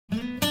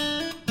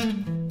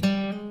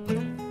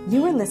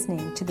You are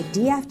listening to the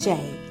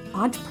DFJ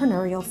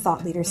Entrepreneurial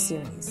Thought Leader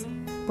Series,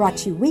 brought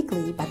to you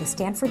weekly by the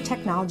Stanford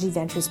Technology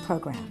Ventures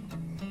Program.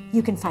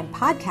 You can find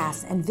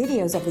podcasts and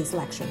videos of these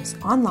lectures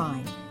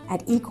online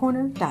at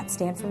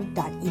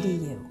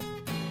ecorner.stanford.edu.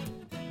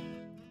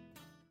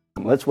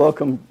 Let's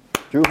welcome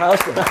Drew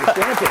Houston to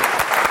Stanford.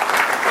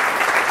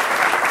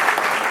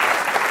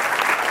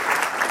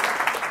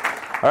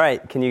 All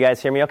right, can you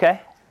guys hear me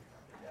okay?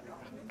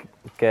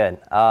 Good.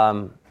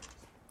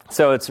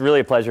 So it's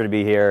really a pleasure to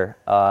be here,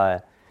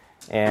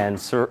 and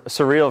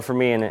surreal for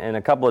me in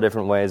a couple of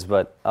different ways,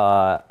 but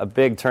a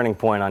big turning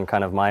point on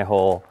kind of my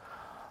whole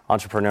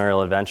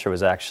entrepreneurial adventure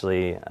was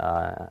actually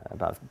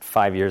about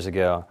 5 years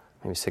ago,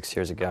 maybe 6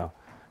 years ago.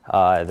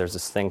 There's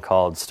this thing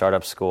called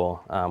Startup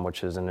School,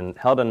 which is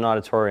held in an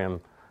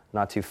auditorium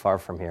not too far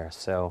from here.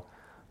 So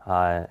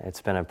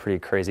it's been a pretty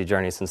crazy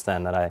journey since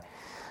then that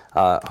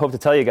I hope to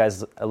tell you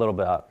guys a little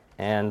bit about.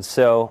 And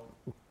so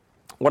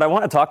what I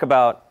want to talk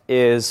about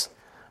is,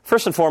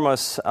 first and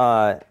foremost,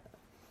 a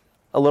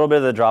little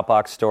bit of the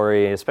Dropbox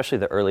story, especially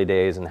the early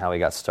days and how we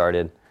got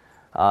started,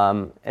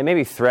 and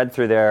maybe thread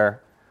through there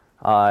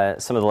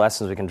some of the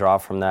lessons we can draw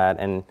from that.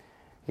 And,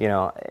 you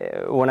know,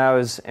 when I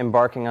was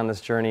embarking on this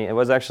journey, it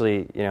was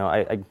actually, you know,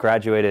 I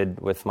graduated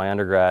with my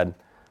undergrad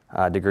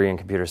degree in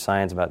computer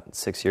science about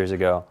 6 years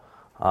ago.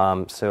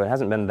 So it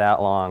hasn't been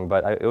that long,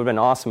 but it would have been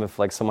awesome if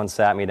like someone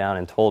sat me down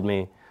and told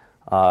me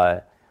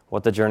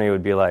what the journey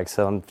would be like.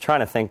 So I'm trying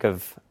to think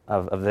of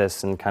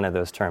this in kind of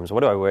those terms. What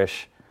do I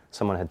wish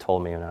someone had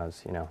told me when I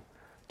was,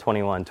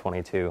 21,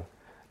 22,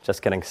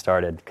 just getting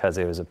started? Because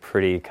it was a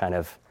pretty kind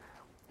of,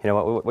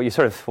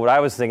 what I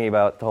was thinking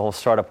about the whole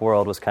startup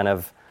world was kind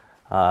of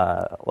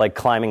like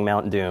climbing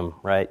Mount Doom,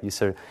 right? You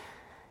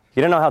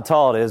don't know how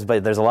tall it is,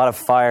 but there's a lot of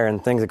fire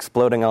and things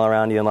exploding all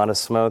around you and a lot of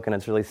smoke, and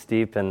it's really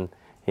steep. And,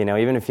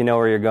 even if you know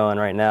where you're going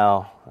right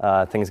now,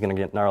 things are going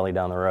to get gnarly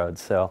down the road.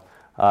 So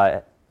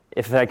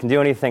if I can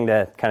do anything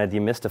to kind of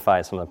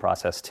demystify some of the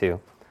process too,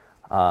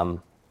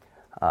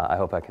 I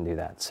hope I can do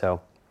that. So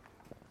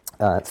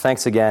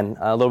thanks again.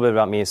 A little bit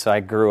about me. So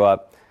I grew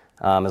up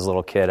as a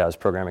little kid. I was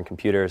programming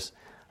computers,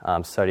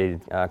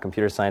 studied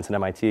computer science at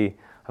MIT.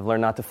 I've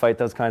learned not to fight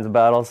those kinds of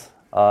battles,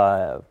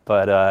 or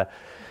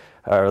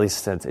at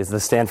least it's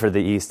the Stanford of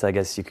the East, I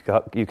guess you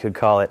could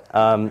call it.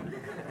 And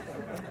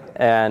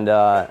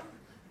that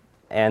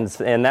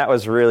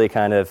was really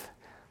kind of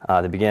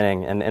the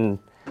beginning. And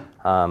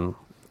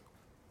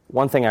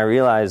one thing I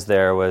realized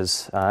there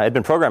was I'd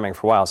been programming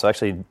for a while, so I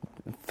actually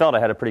felt I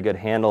had a pretty good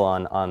handle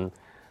on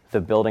the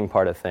building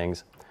part of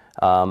things.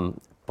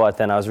 But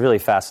then I was really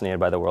fascinated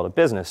by the world of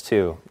business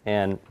too.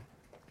 And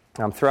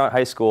throughout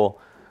high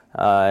school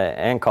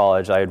and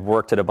college, I had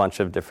worked at a bunch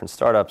of different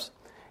startups.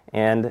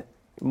 And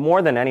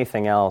more than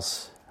anything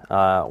else,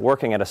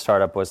 working at a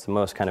startup was the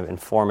most kind of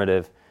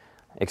informative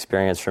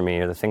experience for me,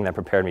 or the thing that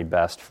prepared me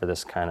best for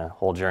this kind of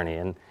whole journey.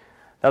 And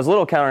that was a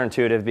little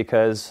counterintuitive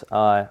because,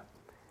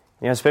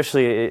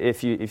 especially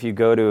if you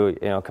go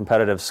to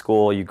competitive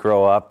school, you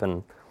grow up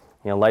and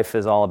life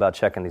is all about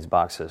checking these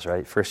boxes,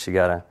 right? First, you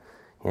gotta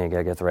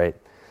get the right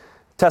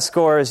test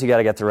scores, you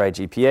gotta get the right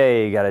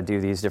GPA, you gotta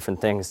do these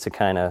different things to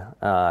kind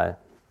of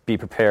be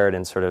prepared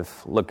and sort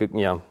of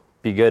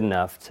be good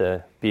enough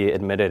to be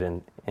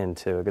admitted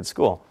into a good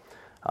school.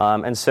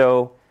 And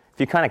so if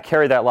you kind of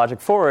carry that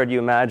logic forward, you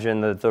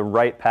imagine that the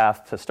right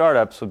path to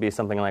startups would be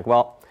something like,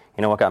 well,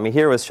 what got me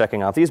here was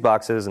checking off these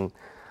boxes, and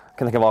I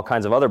can think of all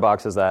kinds of other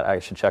boxes that I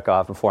should check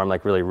off before I'm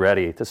like really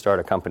ready to start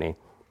a company.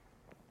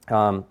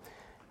 Among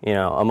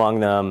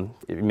them,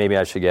 maybe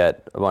I should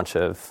get a bunch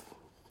of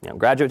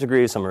graduate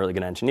degrees, so I'm a really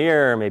good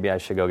engineer. Maybe I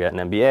should go get an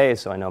MBA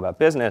so I know about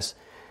business.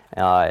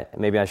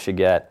 Maybe I should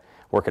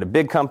work at a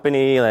big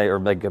company, or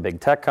like a big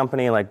tech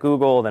company like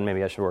Google. Then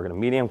maybe I should work at a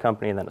medium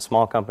company, and then a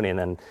small company, and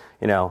then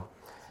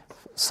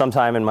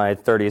sometime in my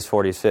 30s,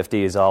 40s,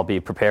 50s, I'll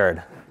be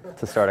prepared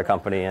to start a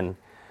company. And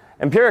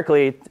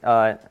empirically,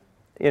 there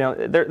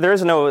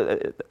is no.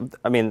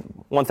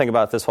 One thing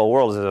about this whole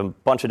world is there's a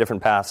bunch of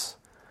different paths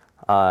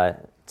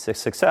to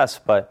success,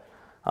 but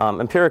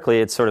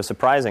empirically, it's sort of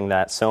surprising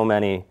that so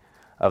many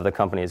of the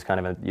companies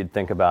kind of you'd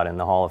think about in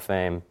the Hall of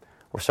Fame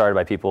were started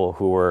by people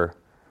who were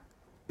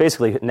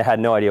basically had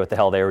no idea what the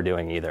hell they were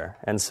doing either.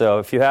 And so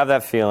if you have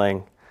that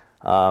feeling,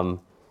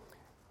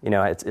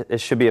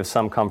 it should be of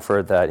some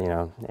comfort that,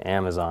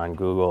 Amazon,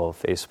 Google,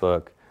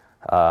 Facebook,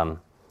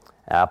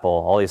 Apple,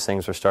 all these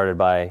things were started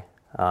by,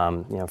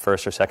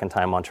 first or second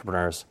time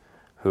entrepreneurs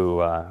who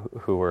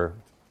were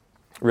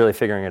really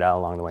figuring it out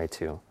along the way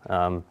too.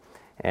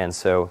 And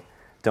so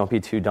don't be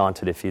too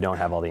daunted if you don't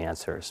have all the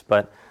answers.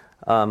 But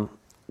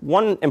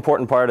one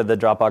important part of the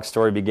Dropbox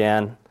story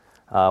began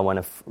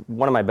when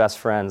one of my best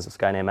friends, this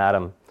guy named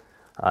Adam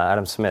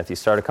Smith, he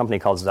started a company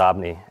called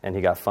Zobni, and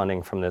he got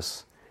funding from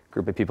this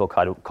group of people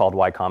called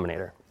Y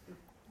Combinator.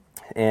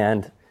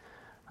 And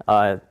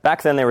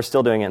back then they were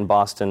still doing it in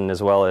Boston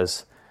as well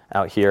as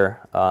out here.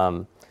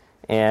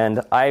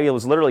 And I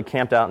was literally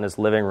camped out in his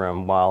living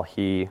room while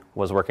he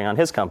was working on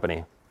his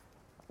company.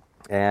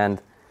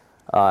 And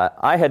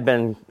I had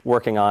been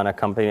working on a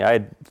company. I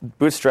had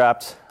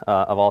bootstrapped,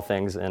 of all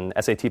things, an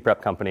SAT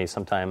prep company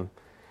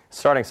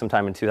starting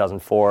sometime in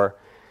 2004.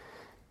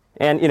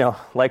 And,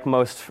 like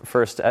most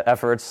first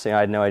efforts, I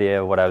had no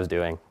idea what I was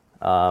doing.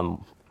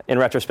 In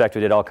retrospect,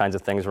 we did all kinds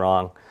of things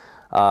wrong.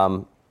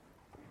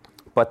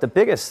 But the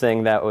biggest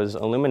thing that was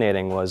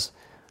illuminating was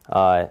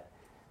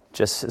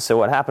so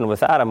what happened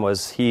with Adam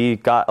was he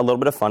got a little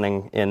bit of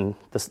funding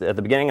at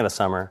the beginning of the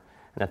summer,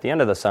 and at the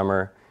end of the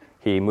summer,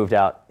 he moved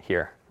out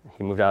here.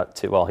 He moved up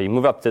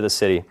to the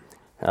city,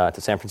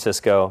 to San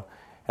Francisco,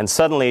 and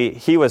suddenly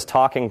he was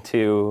talking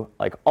to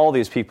like all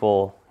these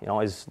people, all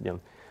these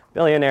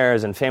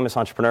billionaires and famous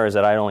entrepreneurs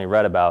that I'd only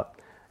read about.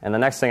 And the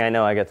next thing I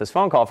know, I get this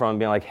phone call from him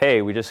being like,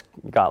 "Hey, we just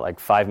got like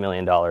 $5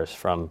 million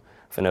from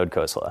Vinod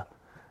Khosla."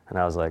 And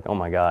I was like, oh,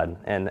 my God.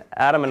 And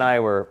Adam and I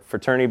were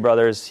fraternity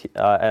brothers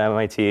at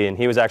MIT, and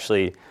he was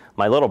actually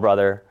my little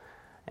brother.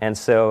 And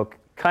so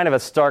kind of a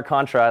stark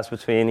contrast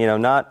between,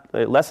 not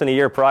less than a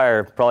year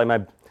prior, probably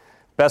my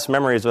best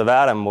memories with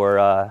Adam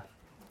were,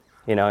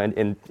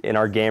 in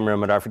our game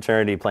room at our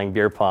fraternity playing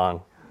beer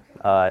pong,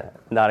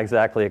 not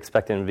exactly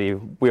expecting to be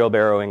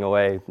wheelbarrowing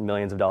away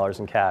millions of dollars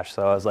in cash.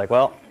 So I was like,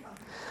 well,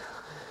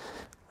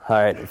 all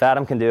right, if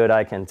Adam can do it,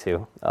 I can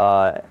too.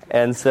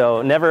 And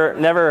so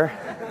never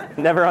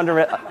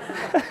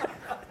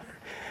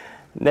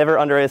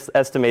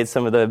underestimate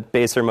some of the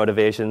baser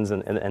motivations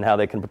and how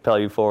they can propel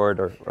you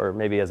forward, or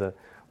maybe as a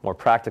more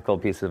practical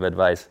piece of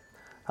advice.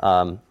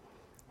 There's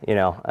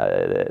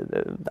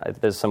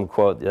some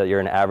quote that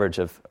you're an average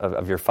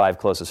of your 5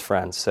 closest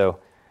friends. So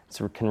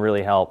it can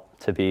really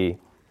help to be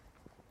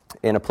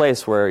in a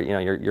place where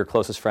your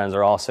closest friends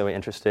are also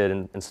interested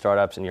in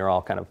startups, and you're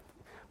all kind of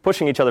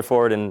pushing each other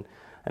forward in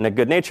a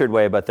good-natured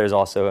way, but there's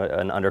also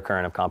an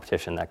undercurrent of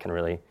competition that can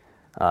really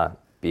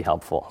be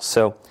helpful.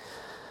 So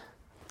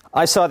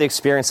I saw the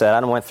experience that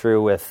Adam went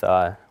through with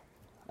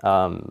Xobni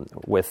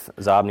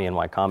and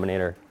Y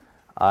Combinator.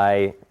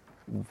 I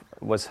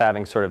was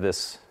having sort of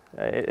this,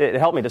 it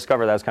helped me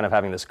discover that I was kind of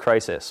having this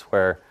crisis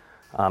where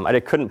I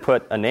couldn't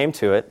put a name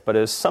to it, but it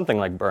was something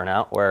like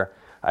burnout, where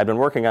I'd been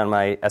working on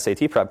my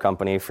SAT prep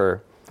company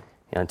for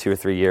 2 or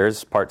 3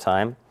 years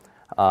part-time,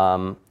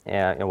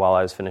 and while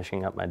I was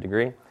finishing up my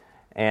degree.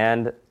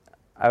 And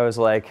I was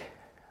like,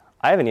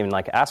 I haven't even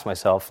asked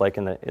myself,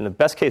 in the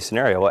best case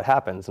scenario, what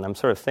happens? And I'm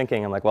sort of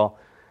thinking, I'm like, well,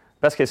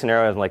 best case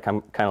scenario is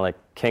I'm kind of like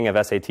king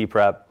of SAT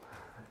prep,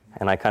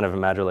 and I kind of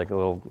imagine like a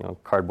little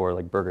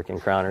cardboard Burger King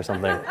crown or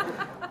something.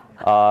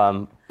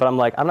 But I'm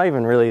like, I'm not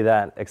even really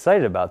that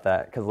excited about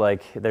that, because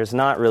there's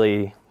not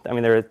really, I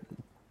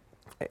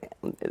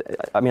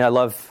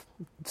love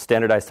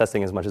standardized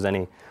testing as much as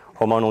any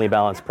hormonally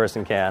balanced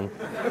person can.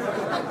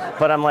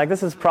 But I'm like,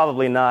 this is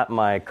probably not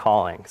my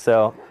calling.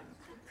 So,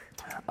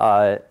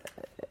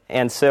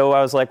 and so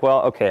I was like,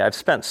 well, okay, I've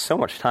spent so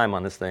much time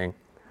on this thing.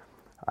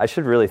 I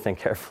should really think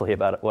carefully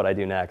about what I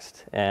do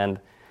next. And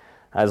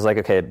I was like,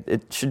 okay,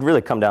 it should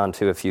really come down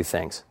to a few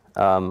things.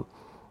 And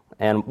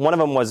one of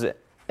them was it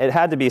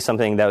had to be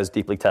something that was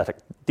deeply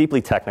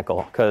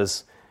technical,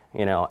 because,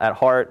 at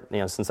heart,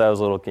 since I was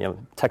little,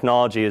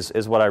 technology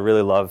is what I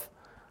really love.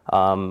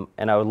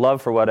 And I would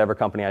love for whatever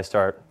company I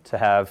start to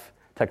have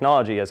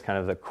technology as kind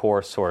of the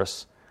core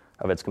source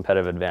of its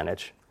competitive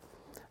advantage.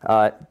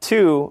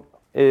 2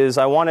 is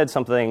I wanted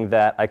something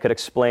that I could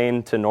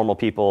explain to normal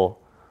people,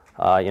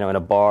 in a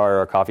bar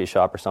or a coffee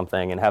shop or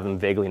something, and have them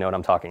vaguely know what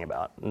I'm talking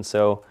about. And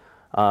so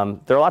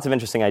there are lots of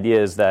interesting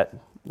ideas that,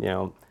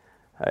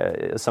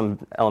 some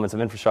elements of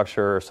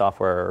infrastructure or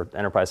software or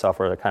enterprise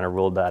software that kind of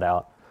ruled that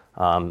out,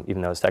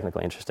 even though it's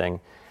technically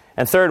interesting.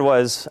 And 3rd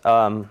was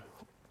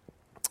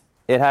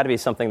it had to be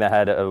something that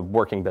had a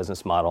working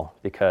business model,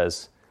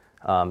 because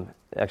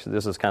actually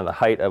this was kind of the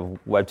height of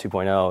Web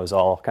 2.0. It was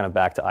all kind of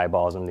back to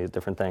eyeballs and these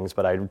different things,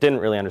 but I didn't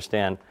really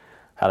understand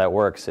how that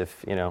works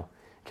if, you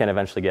can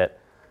eventually get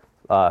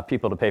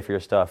people to pay for your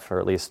stuff, or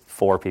at least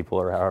 4 people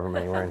or however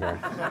many were in here.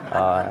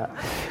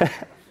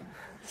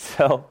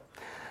 So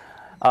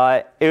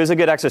it was a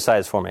good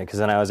exercise for me, because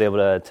then I was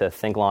able to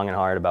think long and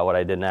hard about what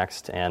I did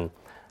next. And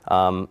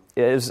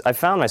I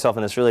found myself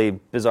in this really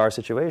bizarre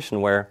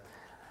situation where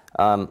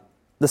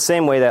the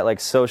same way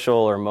that social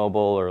or mobile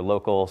or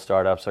local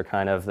startups are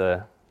kind of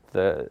the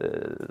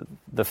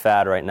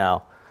fad right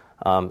now.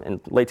 In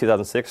late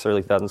 2006,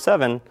 early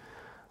 2007,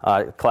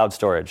 cloud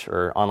storage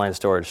or online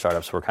storage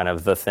startups were kind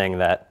of the thing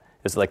that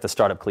is like the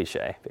startup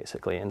cliche,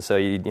 basically. And so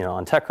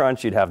on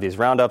TechCrunch, you'd have these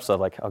roundups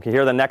of okay,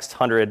 here are the next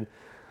 100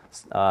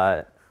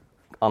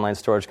 online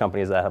storage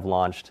companies that have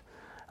launched,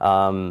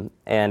 and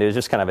it was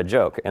just kind of a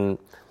joke. And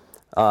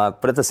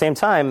but at the same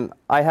time,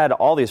 I had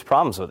all these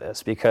problems with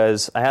this,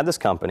 because I had this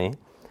company,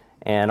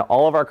 and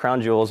all of our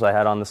crown jewels I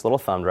had on this little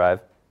thumb drive,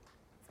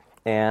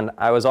 and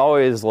I was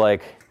always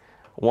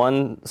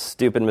one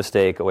stupid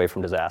mistake away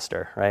from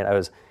disaster, right?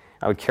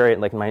 I would carry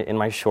it in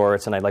my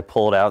shorts, and I'd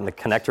pull it out, and the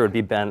connector would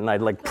be bent, and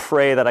I'd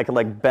pray that I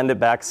could bend it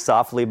back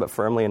softly but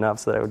firmly enough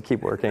so that it would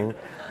keep working,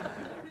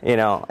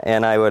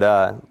 and I would,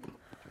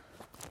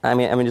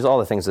 just all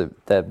the things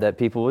that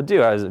people would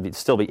do. I would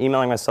still be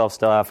emailing myself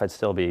stuff. I'd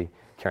still be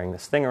carrying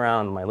this thing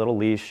around, my little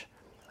leash,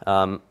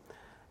 and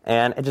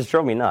it just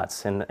drove me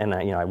nuts. And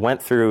I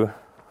went through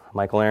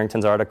Michael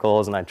Arrington's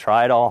articles, and I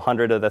tried all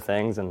 100 of the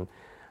things, and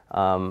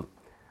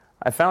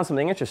I found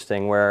something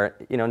interesting where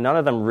none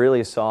of them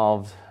really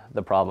solved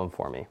the problem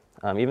for me,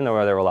 even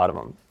though there were a lot of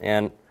them.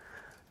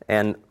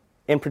 And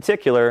in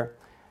particular,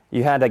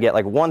 you had to get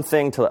like one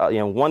thing to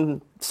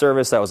one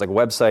service that was like a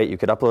website you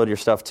could upload your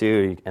stuff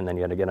to, and then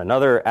you had to get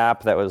another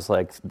app that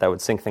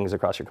would sync things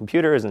across your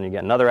computers, and you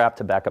get another app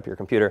to back up your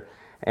computer.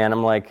 And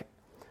I'm like,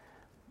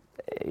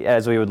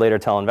 as we would later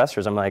tell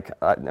investors, I'm like,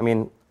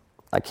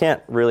 I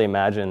can't really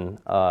imagine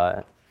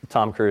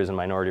Tom Cruise in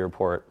Minority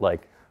Report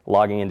like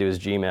logging into his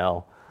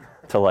Gmail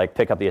to like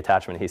pick up the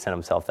attachment he sent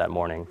himself that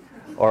morning,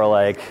 or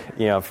like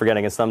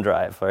forgetting his thumb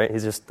drive. Right?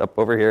 He's just up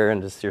over here,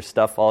 and just your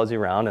stuff follows you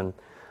around, and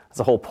that's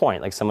the whole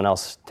point. Like someone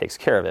else takes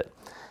care of it.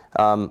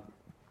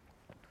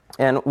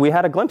 And we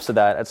had a glimpse of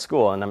that at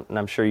school, and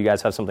I'm sure you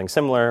guys have something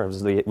similar.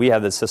 We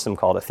have this system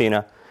called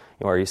Athena,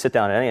 where you sit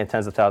down at any of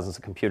tens of thousands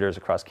of computers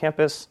across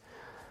campus.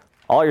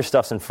 All your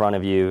stuff's in front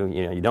of you.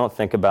 You don't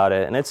think about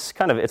it, and it's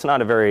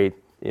not a very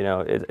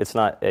it's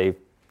not a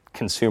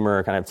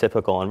consumer kind of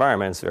typical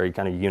environment. It's very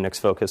kind of Unix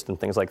focused and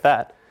things like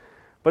that.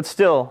 But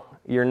still,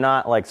 you're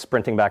not like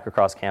sprinting back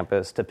across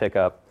campus to pick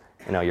up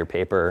your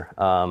paper.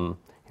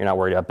 You're not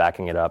worried about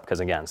backing it up because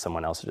again,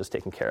 someone else is just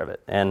taking care of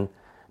it. And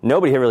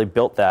nobody had really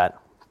built that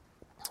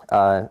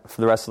for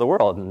the rest of the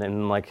world. And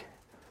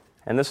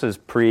this was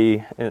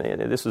pre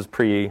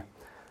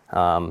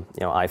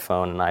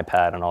iPhone and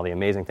iPad and all the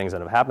amazing things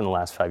that have happened in the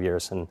last 5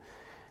 years. And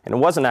it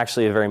wasn't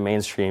actually a very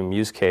mainstream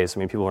use case.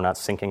 People were not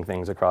syncing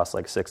things across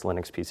like 6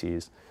 Linux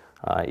PCs.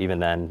 Even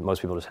then,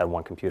 most people just had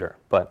one computer.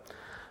 But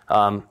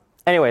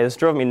anyway, this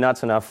drove me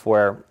nuts enough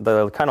where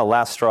the kind of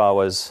last straw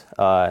was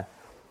I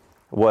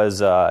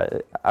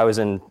was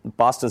in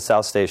Boston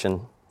South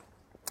Station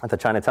at the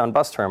Chinatown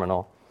bus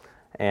terminal.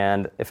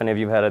 And if any of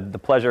you have had the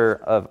pleasure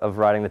of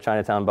riding the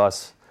Chinatown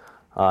bus,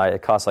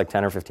 it costs like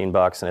 $10 or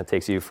 $15, and it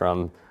takes you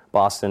from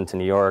Boston to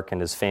New York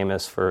and is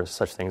famous for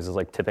such things as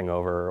like tipping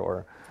over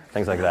or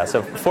things like that.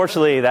 So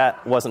fortunately,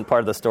 that wasn't part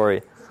of the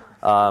story.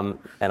 And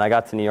I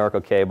got to New York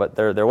okay, but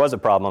there was a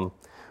problem,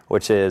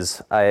 which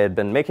is I had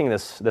been making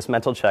this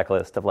mental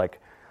checklist of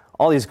like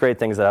all these great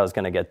things that I was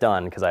going to get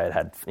done because I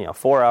had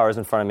 4 hours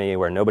in front of me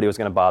where nobody was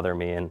going to bother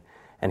me,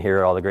 and here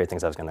are all the great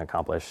things I was going to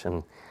accomplish.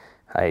 And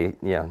I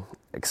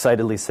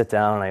excitedly sit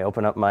down and I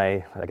open up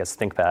my, I guess,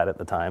 ThinkPad at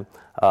the time,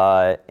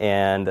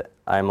 and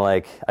I'm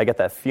like, I get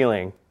that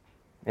feeling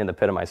in the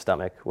pit of my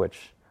stomach,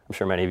 which I'm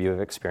sure many of you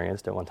have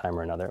experienced at one time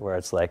or another, where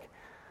it's like,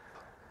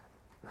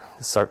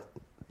 start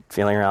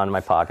feeling around in my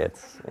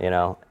pockets,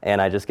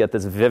 and I just get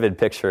this vivid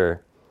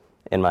picture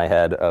in my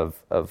head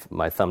of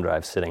my thumb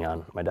drive sitting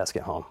on my desk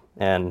at home.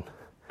 And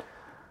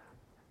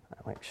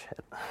I'm like, shit.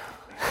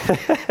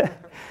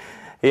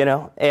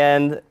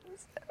 And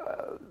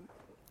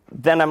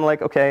then I'm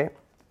like, okay,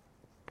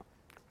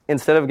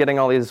 instead of getting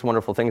all these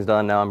wonderful things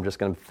done, now I'm just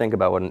going to think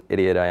about what an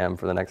idiot I am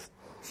for the next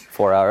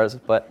 4 hours.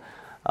 But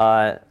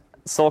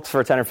sulks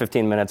for 10 or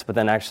 15 minutes, but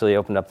then actually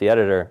opened up the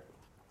editor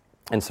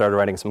and started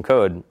writing some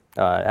code,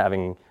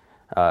 having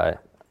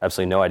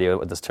absolutely no idea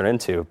what this turned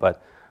into.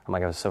 But I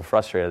was so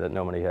frustrated that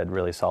nobody had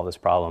really solved this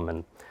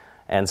problem.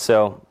 And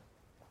so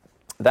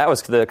that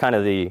was the kind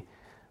of the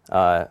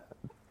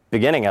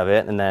beginning of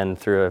it. And then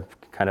through a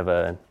kind of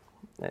an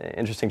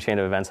interesting chain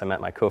of events, I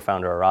met my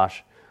co-founder,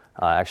 Arash.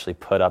 I actually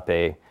put up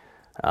a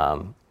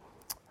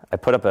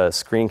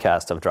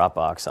screencast of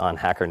Dropbox on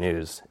Hacker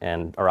News,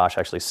 and Arash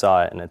actually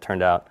saw it, and it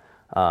turned out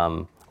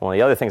one of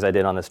the other things I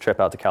did on this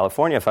trip out to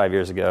California 5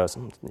 years ago,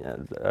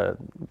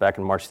 back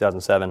in March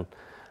 2007,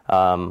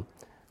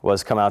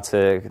 was come out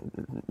to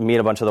meet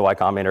a bunch of the Y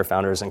Combinator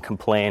founders and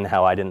complain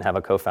how I didn't have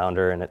a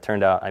co-founder. And it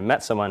turned out I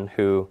met someone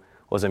who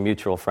was a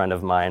mutual friend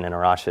of mine and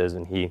Arash's,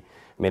 and he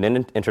made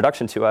an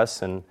introduction to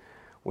us. And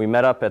we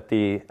met up at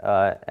the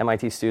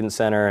MIT Student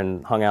Center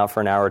and hung out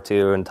for an hour or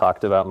two and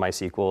talked about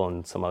MySQL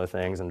and some other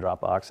things and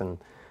Dropbox. And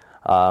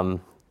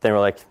they were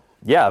like,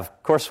 yeah,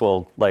 of course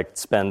we'll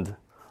spend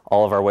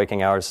all of our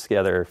waking hours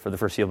together for the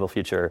foreseeable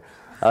future.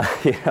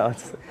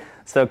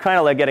 So kind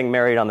of like getting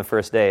married on the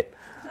first date.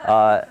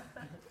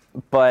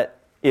 But,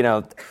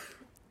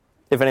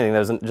 if anything, there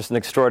was just an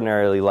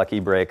extraordinarily lucky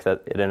break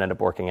that it ended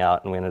up working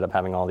out, and we ended up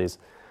having all these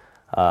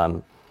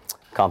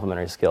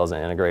complementary skills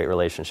and a great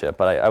relationship.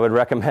 But I would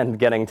recommend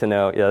getting to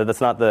know, that's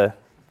not the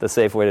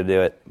safe way to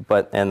do it,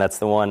 and that's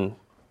the one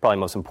probably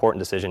most important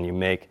decision you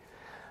make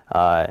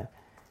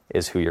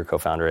is who your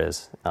co-founder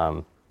is.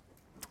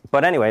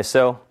 But anyway,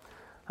 so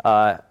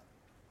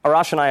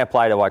Arash and I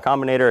apply to Y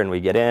Combinator, and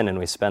we get in, and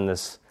we spend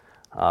this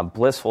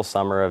blissful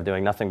summer of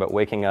doing nothing but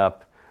waking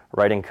up,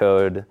 writing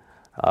code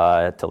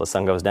till the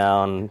sun goes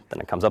down,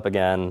 then it comes up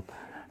again,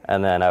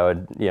 and then I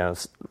would,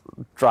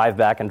 drive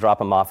back and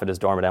drop him off at his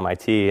dorm at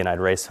MIT, and I'd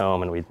race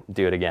home, and we'd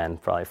do it again,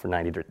 probably for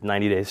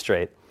 90 days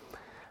straight.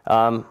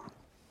 And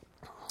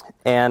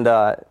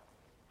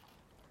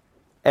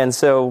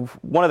so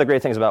one of the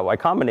great things about Y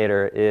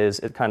Combinator is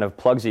it kind of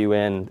plugs you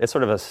in. It's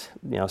sort of a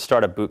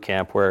startup boot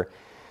camp where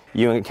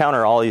you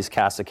encounter all these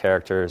cast of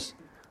characters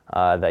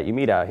that you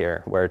meet out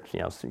here, where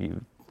so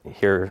you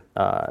hear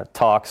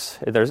talks.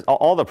 There's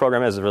all the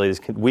program is really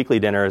these weekly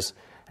dinners,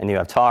 and you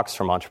have talks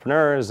from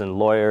entrepreneurs and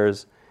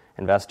lawyers,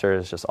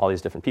 investors, just all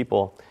these different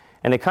people,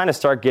 and they kind of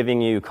start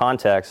giving you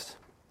context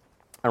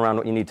around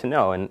what you need to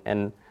know.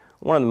 And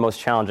one of the most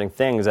challenging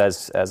things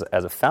as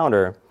a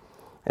founder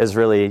is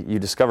really you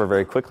discover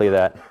very quickly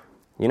that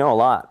you know a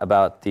lot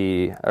about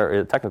or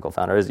a technical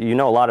founder is you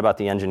know a lot about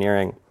the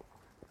engineering,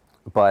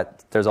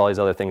 but there's all these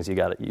other things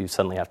you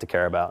suddenly have to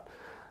care about,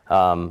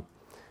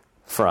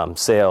 from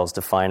sales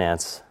to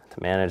finance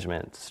to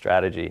management to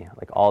strategy,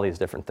 like all these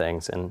different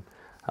things. And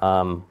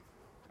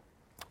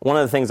one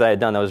of the things I had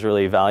done that was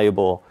really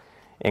valuable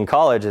in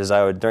college is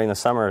during the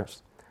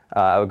summers,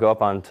 I would go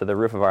up onto the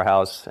roof of our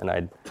house and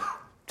I'd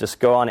just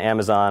go on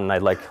Amazon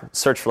and I'd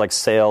search for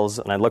sales,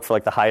 and I'd look for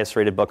the highest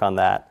rated book on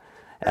that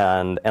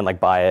and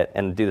buy it,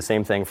 and do the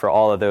same thing for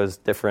all of those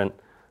different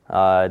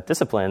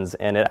disciplines.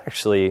 And it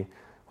actually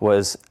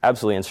was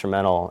absolutely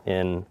instrumental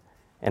in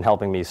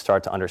helping me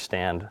start to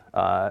understand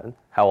how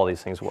all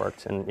these things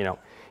worked. And you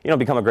don't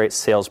become a great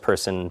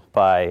salesperson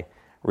by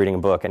reading a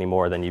book any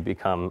more than you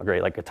become a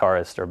great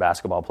guitarist or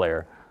basketball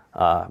player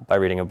by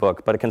reading a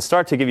book. But it can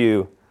start to give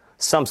you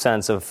some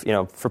sense of,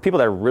 for people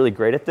that are really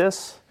great at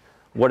this,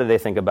 what do they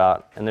think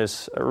about? And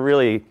there's a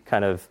really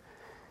kind of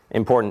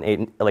important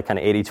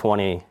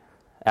 80-20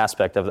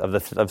 aspect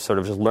of sort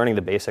of just learning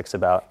the basics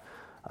about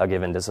a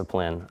given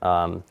discipline.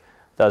 That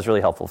was really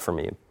helpful for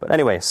me. But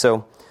anyway,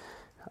 so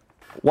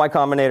Y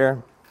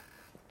Combinator,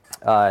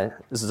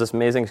 this is this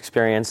amazing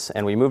experience,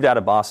 and we moved out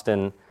of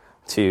Boston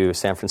to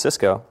San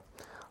Francisco.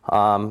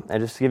 And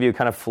just to give you a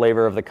kind of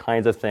flavor of the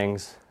kinds of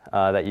things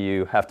that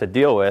you have to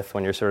deal with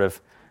when you're sort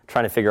of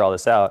trying to figure all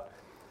this out,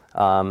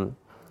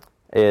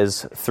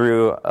 is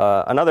through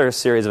another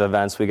series of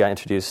events, we got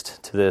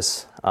introduced to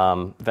this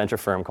venture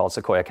firm called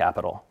Sequoia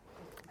Capital.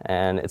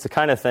 And it's the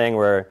kind of thing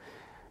where,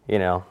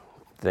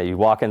 that you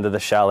walk into the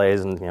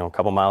chalets and, a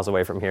couple miles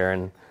away from here,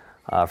 and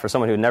for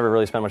someone who never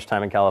really spent much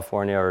time in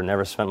California or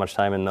never spent much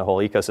time in the whole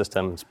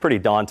ecosystem, it's pretty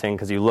daunting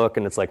because you look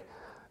and it's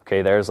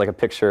okay, there's a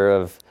picture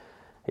of,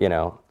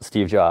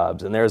 Steve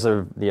Jobs, and there's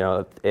the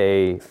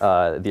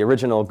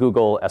original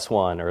Google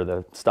S1 or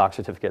the stock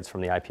certificates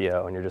from the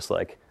IPO, and you're just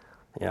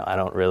I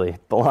don't really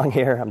belong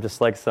here. I'm just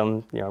we're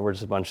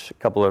just a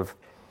couple of,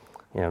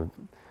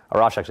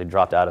 Arash actually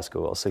dropped out of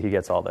school, so he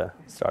gets all the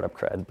startup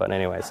cred. But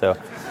anyway, so,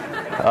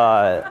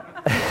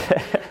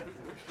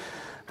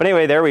 but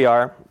anyway, there we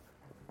are,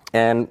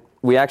 and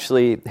we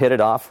actually hit it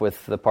off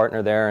with the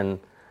partner there, and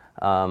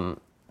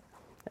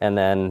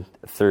then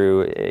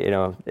through,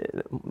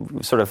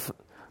 sort of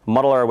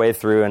muddle our way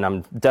through, and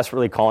I'm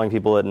desperately calling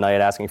people at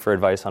night asking for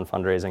advice on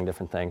fundraising,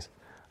 different things,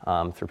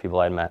 through people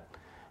I'd met.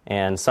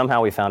 And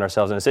somehow we found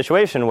ourselves in a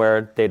situation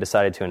where they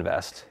decided to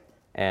invest.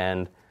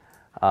 And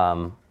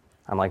I'm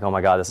like, oh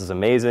my God, this is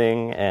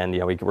amazing. And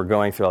we're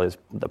going through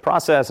the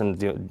process,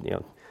 and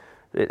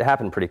it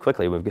happened pretty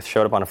quickly. We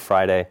showed up on a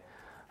Friday.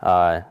 We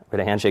had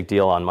a handshake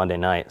deal on Monday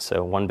night,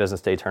 so one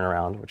business day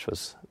turnaround, which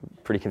was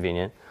pretty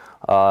convenient.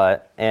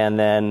 And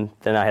then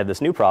I had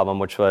this new problem,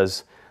 which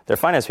was their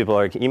finance people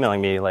are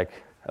emailing me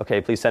okay,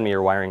 please send me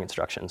your wiring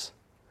instructions.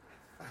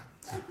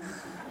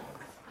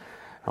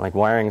 I'm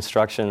wiring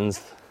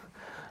instructions.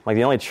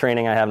 The only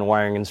training I have in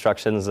wiring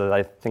instructions,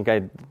 I think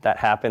that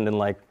happened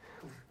in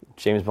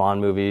James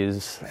Bond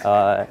movies.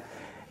 And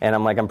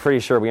I'm pretty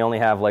sure we only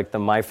have the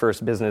My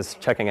First Business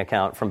checking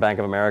account from Bank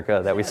of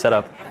America that we set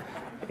up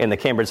in the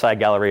Cambridge Side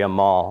Galleria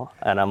Mall.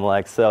 And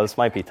I'm so this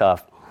might be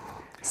tough.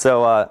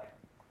 So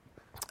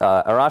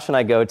Arash and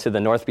I go to the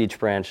North Beach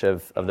branch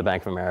of the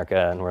Bank of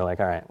America, and we're all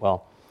right,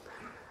 well,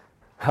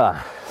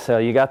 so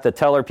you got the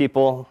teller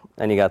people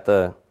and you got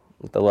the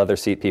leather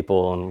seat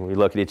people, and we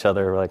look at each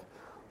other, we're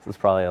this is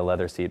probably a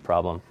leather seat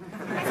problem.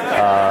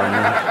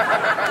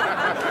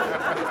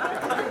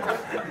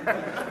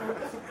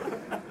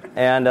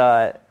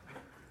 And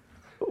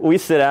we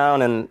sit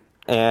down,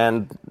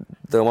 and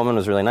the woman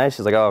was really nice.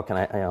 She's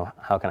oh,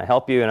 how can I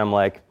help you? And I'm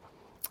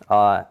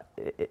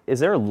is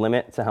there a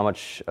limit to how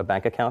much a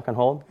bank account can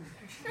hold?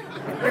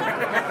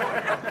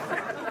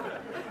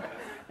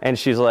 And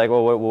she's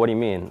well, what do you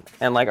mean?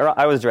 And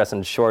I was dressed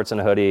in shorts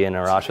and a hoodie, and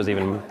Arash was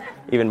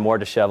even more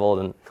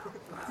disheveled,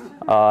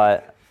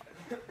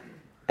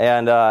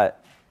 and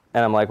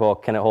I'm well,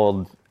 can it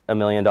hold $1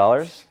 million?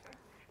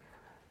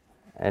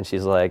 And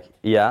she's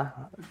yeah.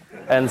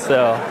 And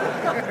so,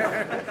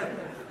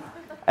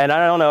 and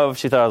I don't know if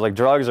she thought I was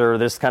drugs or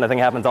this kind of thing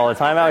happens all the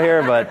time out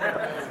here,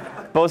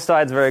 but both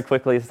sides very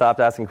quickly stopped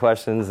asking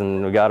questions,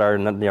 and we got our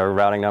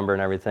routing number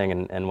and everything,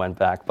 and went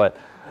back. But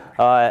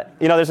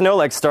there's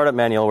no startup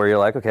manual where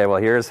you're okay,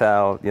 well, here's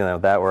how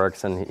that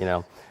works,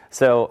 and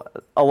so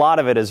a lot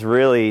of it is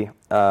really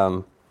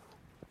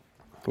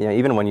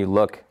even when you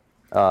look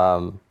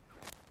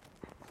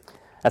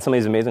at some of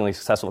these amazingly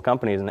successful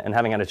companies, and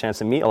having had a chance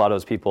to meet a lot of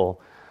those people,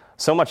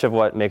 so much of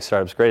what makes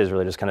startups great is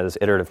really just kind of this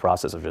iterative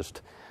process of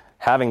just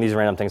having these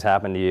random things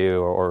happen to you,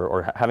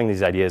 or having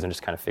these ideas and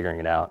just kind of figuring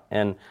it out.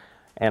 And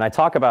I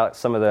talk about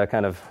some of the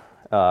kind of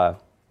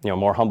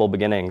more humble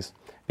beginnings,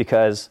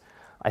 because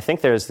I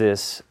think there's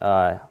this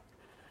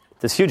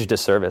huge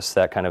disservice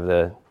that kind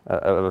of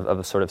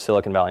of sort of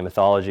Silicon Valley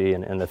mythology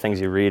and the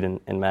things you read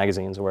in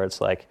magazines, where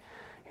it's like,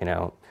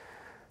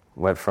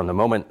 from the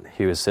moment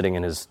he was sitting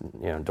in his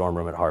dorm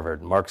room at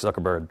Harvard, Mark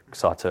Zuckerberg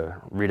sought to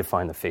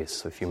redefine the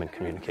face of human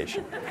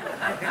communication.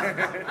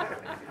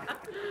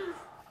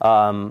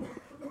 And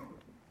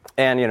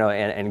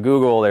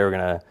Google, they were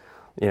going to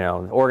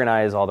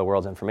organize all the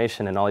world's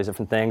information and all these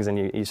different things,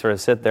 and you sort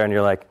of sit there and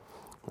you're like,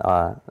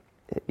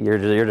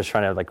 you're just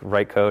trying to like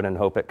write code and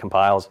hope it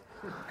compiles.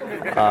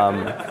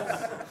 And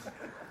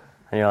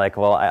you're like,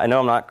 well, I know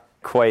I'm not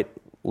quite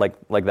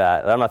like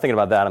that. I'm not thinking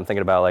about that. I'm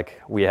thinking about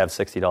like we have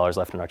 $60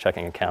 left in our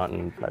checking account,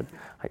 and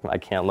I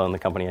can't loan the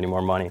company any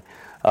more money.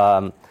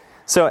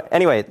 So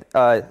anyway,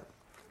 the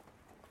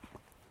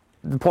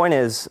point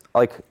is,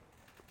 like,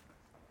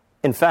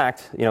 in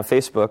fact,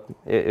 Facebook,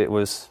 it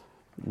was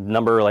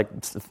number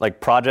like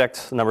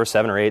project number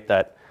 7 or 8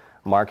 that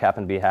Mark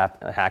happened to be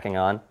hacking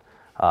on,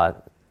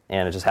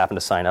 and it just happened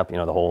to sign up,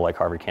 the whole like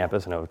Harvard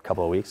campus in a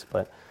couple of weeks.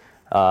 But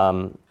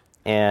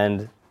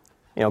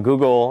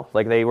Google,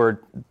 like they were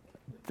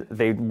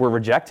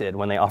rejected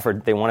when they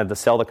wanted to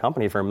sell the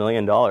company for $1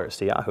 million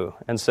to Yahoo.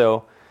 And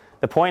so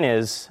the point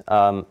is,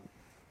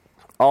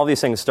 all these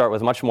things start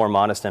with much more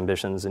modest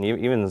ambitions, and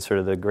even sort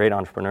of the great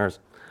entrepreneurs.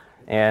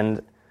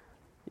 And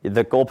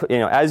the goal,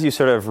 as you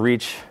sort of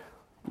reach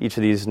each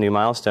of these new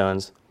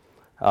milestones,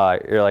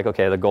 you're like,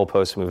 okay, the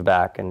goalposts move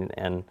back,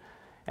 and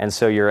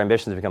so your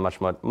ambitions become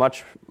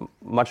much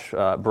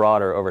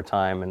broader over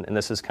time. And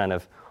this is kind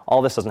of,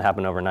 all this doesn't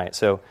happen overnight.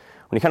 So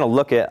when you kind of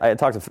look at, I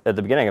talked at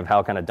the beginning of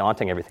how kind of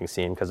daunting everything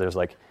seemed, because there's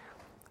like,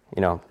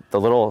 the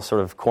little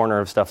sort of corner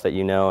of stuff that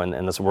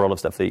and this world of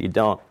stuff that you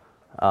don't.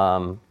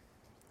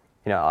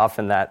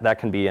 Often that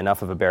can be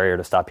enough of a barrier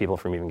to stop people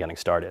from even getting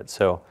started.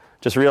 So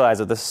just realize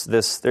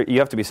that you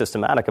have to be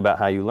systematic about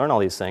how you learn all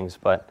these things,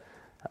 but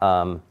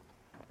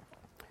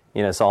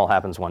this all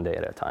happens one day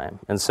at a time.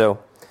 And so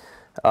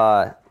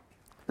then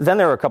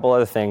there were a couple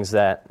other things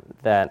that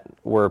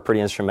were pretty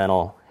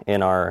instrumental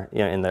in our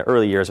in the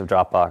early years of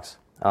Dropbox,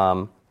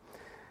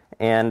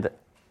 and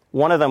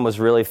one of them was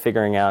really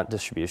figuring out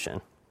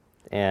distribution,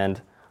 and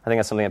I think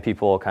that's something that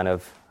people kind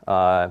of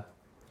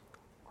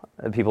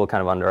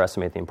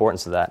underestimate the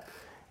importance of that.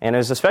 And it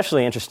was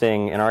especially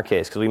interesting in our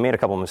case because we made a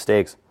couple of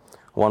mistakes.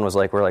 One was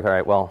like, we're like, all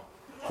right, well,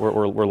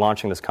 we're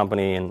launching this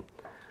company, and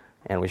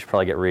we should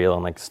probably get real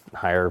and like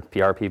hire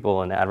PR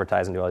people and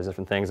advertise and do all these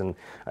different things and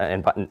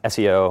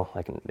SEO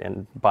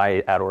and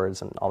buy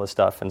AdWords and all this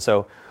stuff. And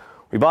so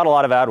we bought a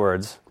lot of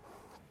AdWords.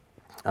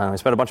 We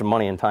spent a bunch of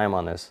money and time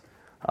on this,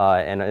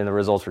 and the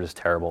results were just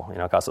terrible.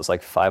 It cost us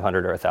like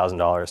 $500 or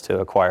 $1,000 to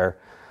acquire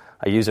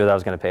a user that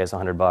was going to pay us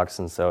 $100,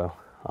 and so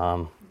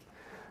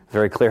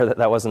very clear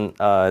that wasn't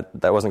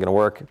going to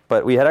work.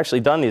 But we had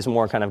actually done these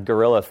more kind of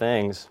guerrilla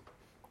things,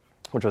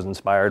 which was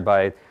inspired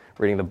by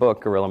reading the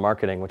book Guerrilla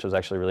Marketing, which was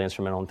actually really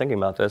instrumental in thinking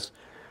about this,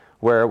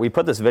 where we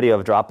put this video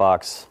of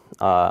Dropbox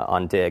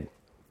on Digg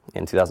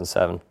in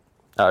 2007,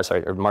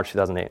 or March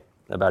 2008,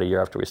 about a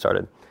year after we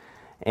started.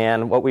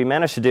 And what we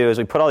managed to do is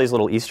we put all these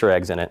little Easter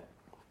eggs in it,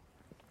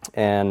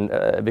 and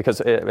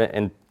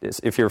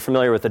if you're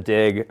familiar with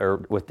Digg or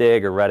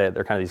Reddit,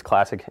 they're kind of these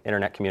classic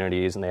internet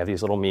communities, and they have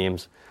these little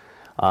memes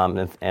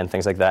and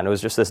things like that. And it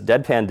was just this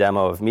deadpan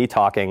demo of me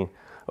talking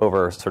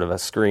over sort of a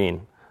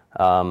screen.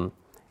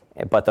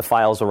 But the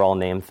files were all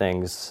named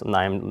things,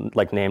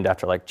 named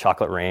after like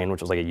Chocolate Rain, which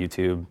was like a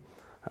YouTube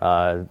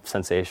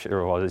sensation,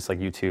 or was like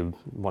YouTube,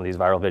 one of these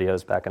viral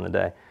videos back in the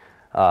day.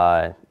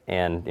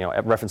 And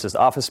references to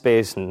Office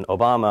Space and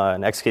Obama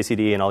and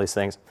XKCD and all these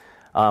things.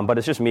 But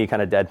it's just me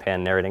kind of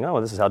deadpan narrating, oh,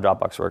 this is how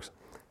Dropbox works.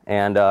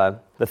 And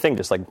the thing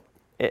just like,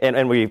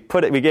 and we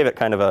gave it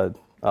kind of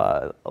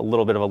a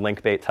little bit of a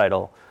link bait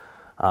title.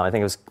 I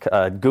think it was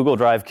Google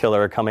Drive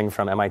Killer coming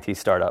from MIT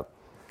Startup.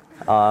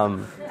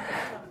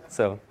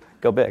 So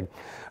go big.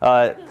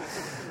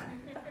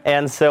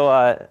 And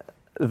so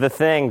the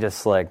thing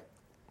just like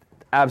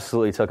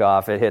absolutely took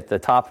off. It hit the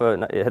top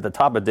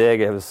of Digg.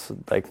 It was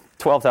like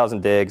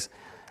 12,000 digs.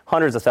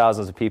 Hundreds of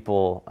thousands of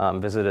people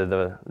visited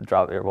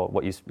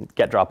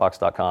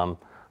getdropbox.com,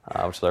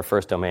 which is our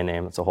first domain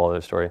name. It's a whole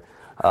other story.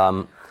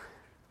 But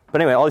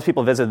anyway, all these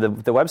people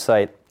visited the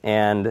website,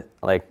 and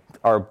like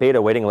our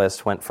beta waiting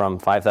list went from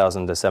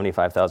 5,000 to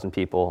 75,000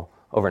 people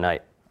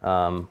overnight.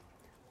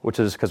 Which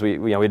is because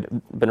we'd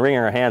been wringing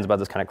our hands about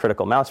this kind of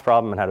critical mass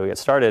problem and how do we get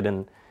started,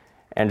 and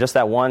just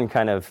that one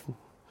kind of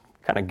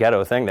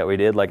ghetto thing that we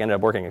did like ended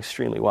up working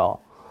extremely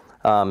well.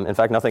 In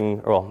fact,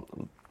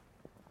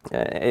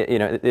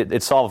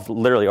 it solved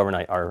literally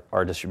overnight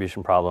our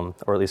distribution problem,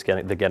 or at least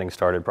getting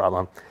started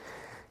problem.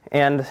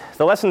 And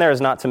the lesson there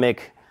is not to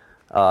make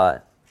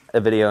a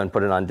video and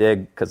put it on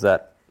Digg, because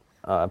that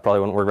probably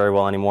wouldn't work very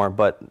well anymore.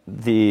 But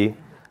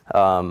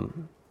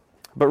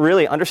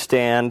really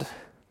understand.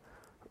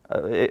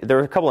 There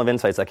were a couple of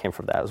insights that came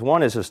from that.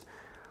 One is just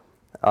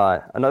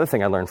another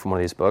thing I learned from one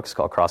of these books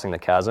called Crossing the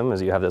Chasm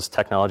is you have this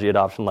technology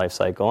adoption life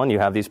cycle, and you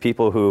have these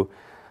people who,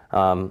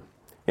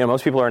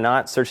 most people are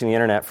not searching the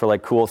internet for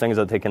like cool things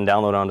that they can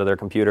download onto their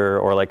computer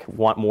or like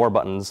want more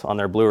buttons on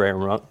their Blu-ray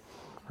remote,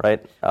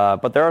 right?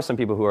 But there are some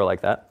people who are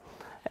like that,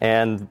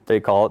 and they're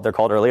called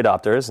early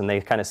adopters, and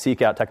they kind of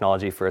seek out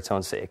technology for its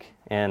own sake.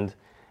 And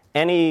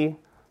any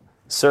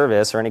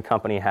service or any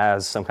company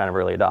has some kind of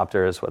early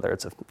adopters, whether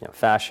it's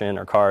fashion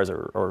or cars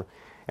or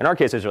in our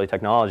case, it's really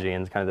technology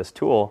and kind of this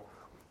tool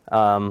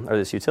or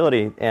this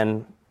utility.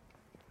 And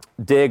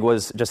Digg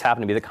just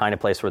happened to be the kind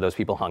of place where those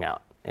people hung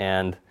out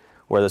and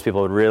where those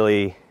people would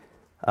really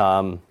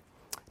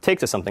take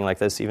to something like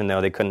this, even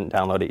though they couldn't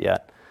download it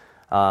yet.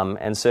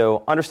 And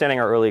so understanding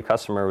our early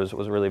customer was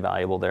really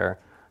valuable there,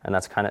 and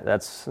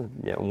that's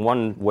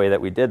one way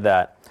that we did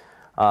that.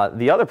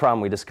 The other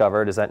problem we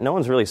discovered is that no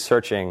one's really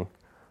searching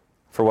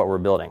for what we're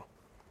building.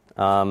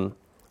 No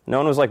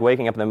one was like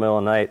waking up in the middle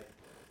of the night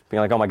being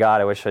like, oh my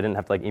God, I wish I didn't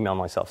have to like email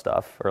myself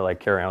stuff or like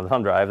carry around a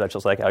thumb drive. That's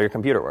just like how your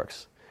computer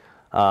works.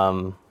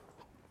 I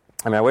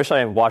wish I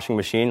had a washing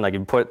machine, like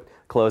you put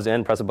clothes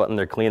in, press a button,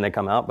 they're clean, they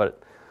come out, but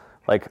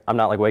like I'm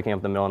not like waking up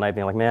in the middle of the night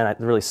being like, man, it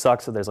really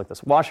sucks that there's like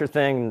this washer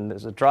thing and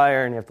there's a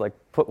dryer and you have to like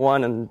put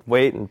one and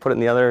wait and put it in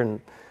the other.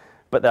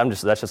 But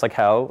that's just like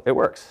how it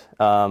works.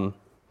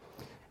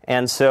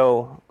 And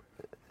so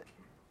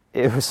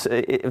it was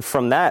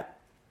from that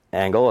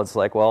angle, it's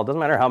like, well, it doesn't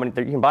matter how many,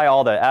 you can buy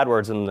all the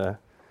AdWords in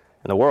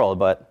the world,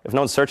 but if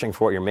no one's searching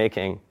for what you're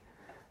making,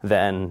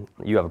 then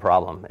you have a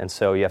problem. And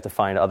so you have to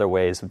find other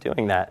ways of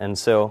doing that. And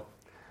so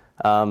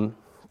the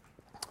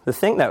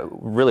thing that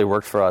really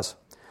worked for us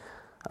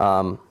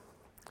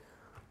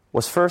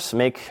was first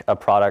make a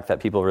product that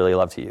people really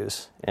love to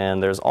use.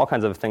 And there's all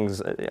kinds of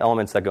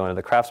elements that go into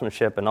the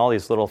craftsmanship and all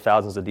these little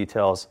thousands of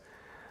details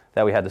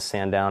that we had to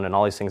sand down and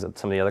all these things that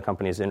some of the other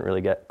companies didn't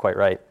really get quite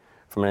right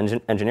from an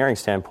engineering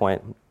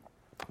standpoint.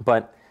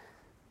 But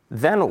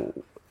then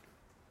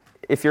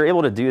if you're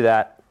able to do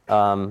that,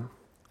 then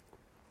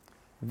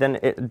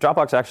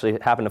Dropbox actually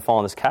happened to fall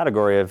in this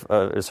category of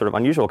a sort of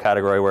unusual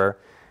category where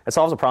it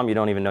solves a problem you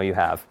don't even know you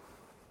have.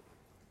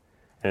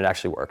 And it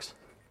actually works.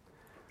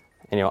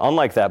 And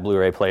unlike that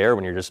Blu-ray player,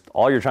 when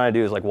all you're trying to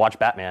do is like watch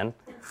Batman,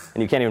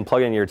 and you can't even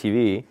plug it into your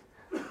TV,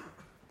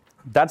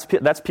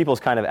 that's people's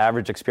kind of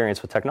average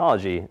experience with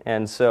technology.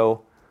 And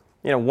so,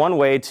 one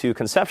way to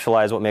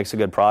conceptualize what makes a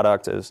good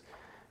product is,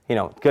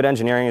 good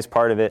engineering is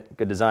part of it,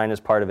 good design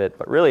is part of it,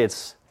 but really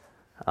it's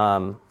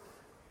one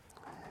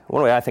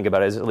way I think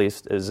about it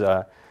is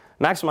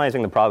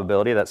maximizing the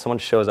probability that someone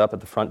shows up at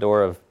the front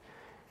door of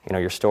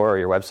your store or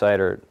your website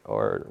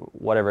or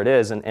whatever it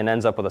is and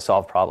ends up with a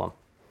solved problem.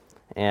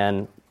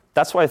 And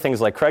that's why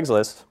things like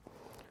Craigslist,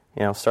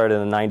 started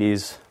in the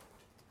 90s,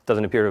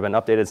 doesn't appear to have been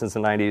updated since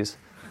the 90s,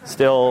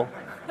 still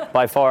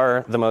by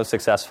far the most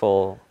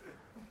successful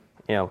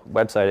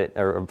website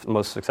or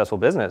most successful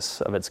business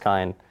of its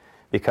kind,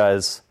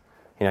 because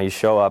you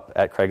show up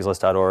at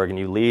Craigslist.org and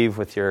you leave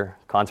with your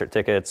concert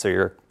tickets or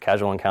your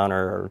casual encounter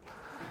or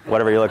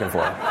whatever you're looking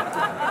for.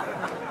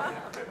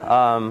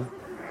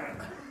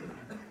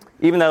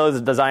 Even though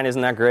the design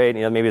isn't that great,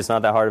 maybe it's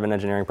not that hard of an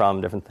engineering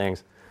problem, different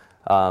things.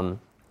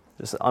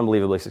 Just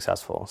unbelievably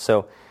successful.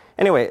 So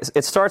anyway,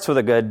 it starts with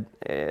a good,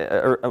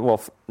 in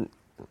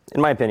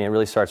my opinion, it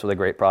really starts with a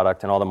great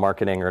product, and all the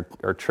marketing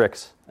or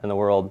tricks in the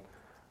world.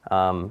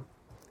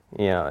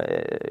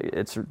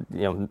 It's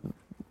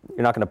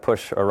you're not going to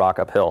push a rock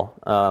uphill.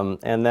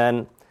 And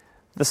then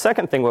the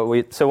second thing,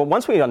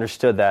 once we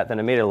understood that, then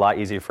it made it a lot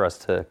easier for us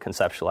to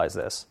conceptualize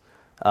this.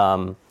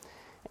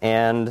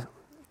 And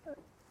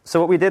so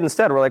what we did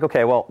instead, we're like,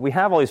 okay, well, we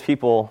have all these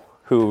people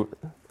who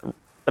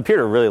appear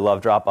to really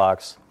love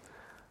Dropbox,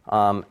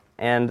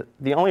 and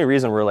the only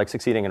reason we're like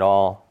succeeding at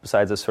all,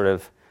 besides this sort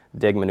of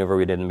Digg maneuver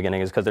we did in the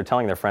beginning, is because they're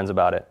telling their friends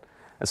about it.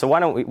 And so why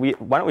don't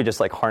we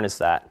just like harness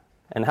that?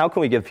 And how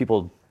can we give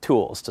people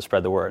tools to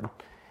spread the word?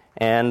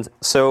 And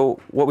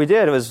so what we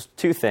did was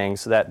two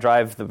things that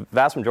drive the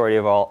vast majority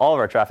of all of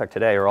our traffic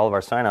today, or all of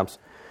our signups,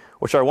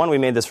 which are, one, we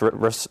made this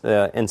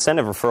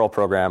incentive referral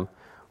program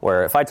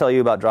where if I tell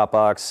you about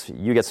Dropbox,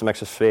 you get some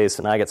extra space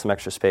and I get some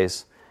extra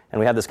space. And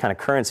we had this kind of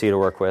currency to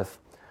work with.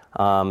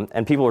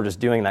 And people were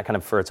just doing that kind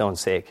of for its own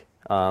sake,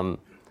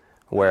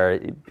 where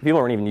people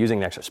weren't even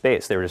using the extra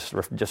space. They were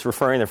just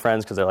referring their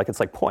friends because they're like, it's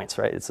like points,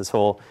 right? It's this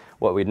whole,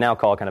 what we'd now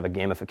call kind of a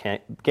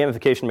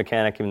gamification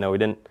mechanic, even though we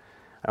didn't,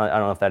 I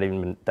don't know if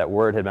that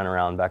word had been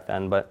around back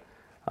then, but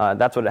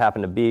that's what it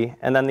happened to be.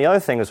 And then the other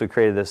thing is we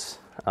created this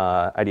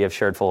idea of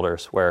shared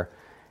folders where,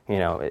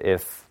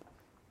 if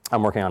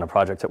I'm working on a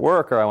project at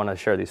work or I want to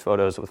share these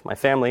photos with my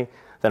family,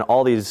 then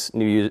all these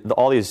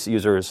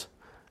users,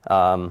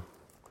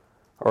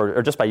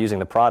 or just by using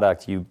the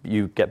product,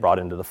 you get brought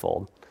into the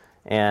fold.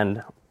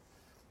 And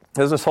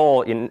there's this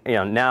whole,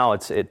 now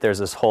there's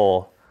this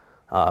whole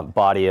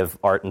body of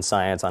art and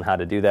science on how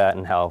to do that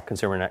and how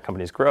consumer net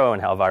companies grow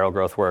and how viral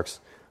growth works.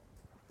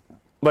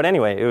 But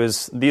anyway,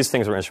 these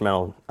things were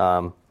instrumental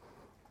to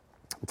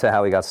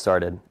how we got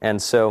started.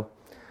 And so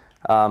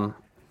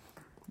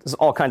there's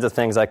all kinds of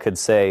things I could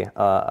say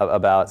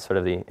about sort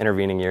of the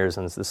intervening years,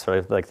 and this is sort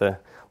of like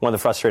one of the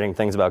frustrating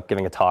things about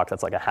giving a talk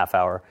that's like a half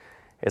hour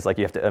it's like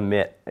you have to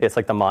emit. It's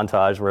like the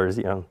montage where,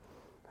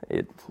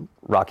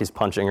 Rocky's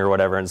punching or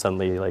whatever, and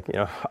suddenly,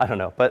 I don't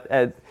know. But,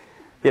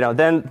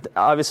 then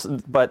obviously,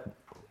 but,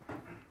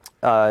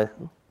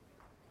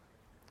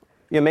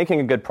 making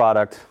a good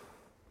product,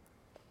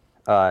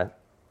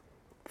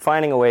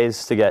 finding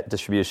ways to get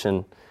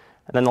distribution.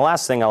 And then the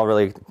last thing I'll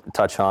really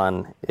touch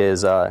on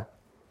is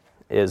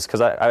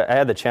because I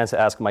had the chance to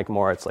ask Mike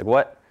Moritz,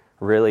 what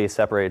really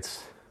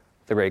separates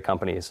the great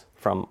companies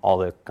from all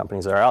the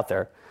companies that are out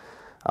there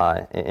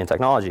in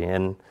technology.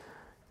 And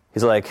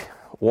he's like,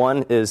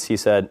 one is, he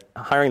said,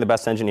 hiring the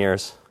best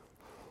engineers,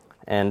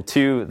 and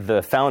two,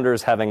 the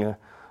founders having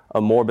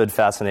a morbid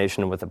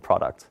fascination with the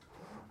product.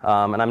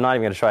 And I'm not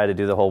even going to try to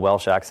do the whole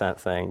Welsh accent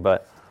thing,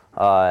 but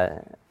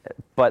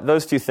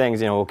those two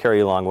things, will carry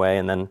you a long way.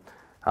 And then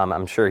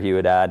I'm sure he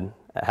would add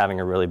having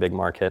a really big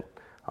market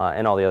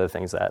and all the other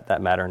things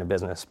that matter in a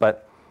business.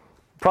 But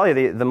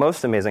probably the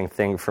most amazing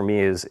thing for me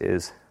is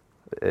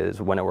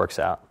when it works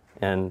out.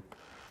 And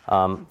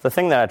the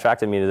thing that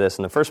attracted me to this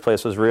in the first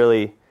place was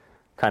really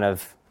kind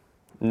of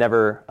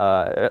never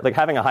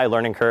having a high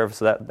learning curve.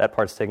 So that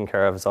part's taken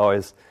care of. It's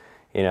always,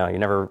 you're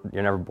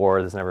never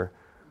bored. There's never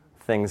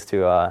things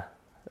or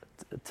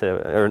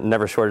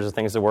never shortage of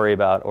things to worry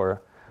about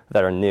or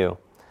that are new.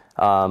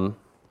 But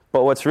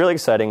what's really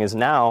exciting is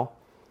now,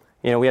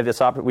 we have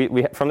this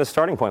we from the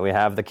starting point, we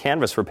have the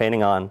canvas we're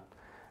painting on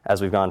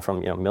as we've gone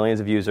from millions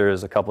of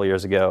users a couple of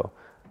years ago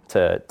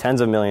to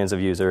tens of millions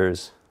of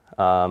users.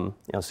 Soon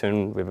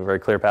we have a very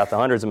clear path to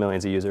hundreds of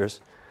millions of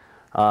users.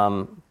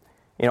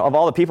 Of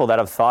all the people that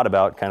have thought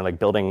about kind of like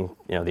building,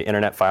 the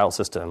internet file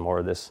system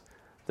or this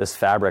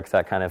fabric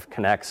that kind of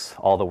connects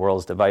all the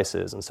world's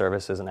devices and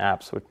services and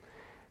apps,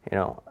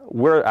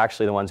 we're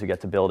actually the ones who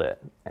get to build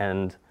it.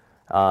 And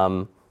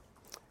when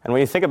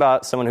you think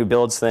about someone who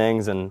builds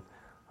things and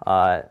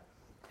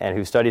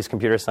who studies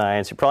computer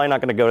science, you're probably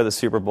not going to go to the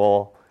Super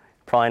Bowl.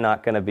 You're probably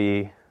not going to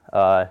be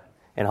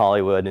in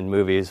Hollywood in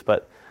movies.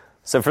 But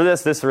so for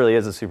this really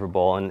is a Super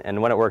Bowl.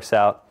 And when it works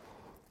out,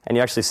 and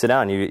you actually sit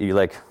down,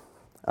 you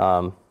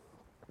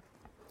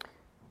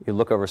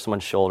look over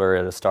someone's shoulder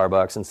at a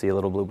Starbucks and see a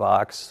little blue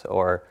box,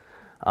 or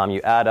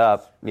you add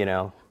up,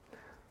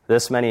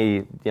 this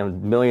many,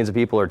 millions of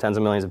people or tens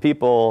of millions of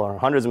people or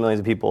hundreds of millions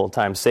of people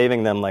times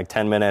saving them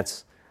 10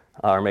 minutes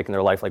or making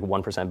their life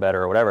 1%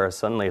 better or whatever.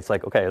 Suddenly it's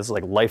like, okay, this is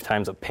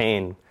lifetimes of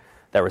pain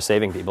that we're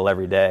saving people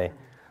every day.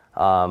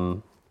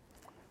 And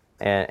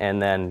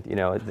then,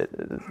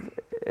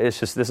 it's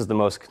just, this is the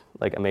most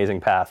amazing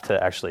path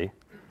to actually,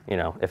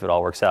 if it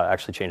all works out,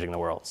 actually changing the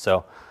world.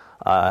 So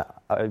I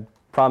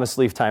promised to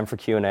leave time for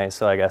Q&A,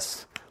 so I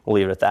guess we'll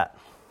leave it at that.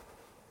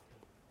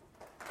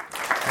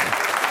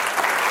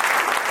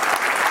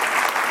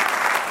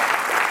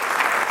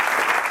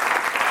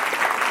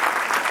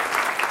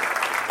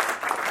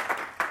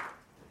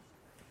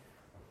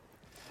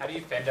 How do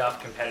you fend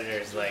off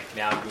competitors like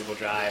now Google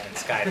Drive and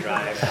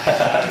SkyDrive?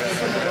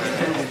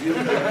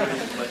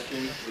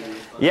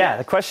 Yeah,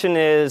 the question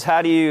is,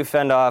 how do you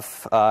fend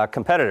off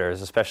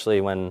competitors,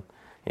 especially when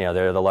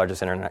they're the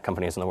largest internet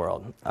companies in the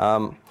world?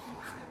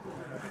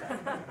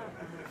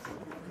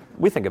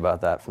 We think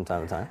about that from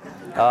time to time.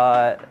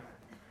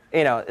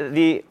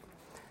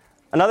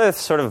 Another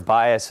sort of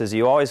bias is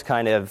you always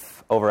kind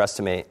of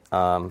overestimate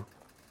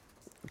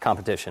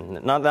competition.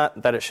 Not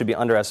that it should be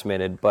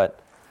underestimated, but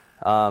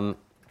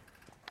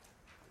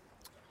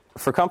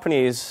for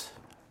companies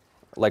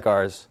like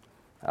ours,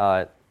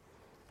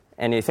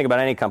 and you think about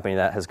any company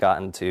that has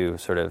gotten to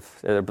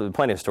there are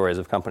plenty of stories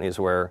of companies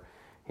where,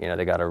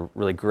 they got a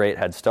really great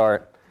head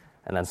start,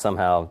 and then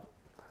somehow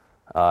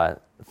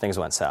things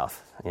went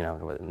south.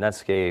 With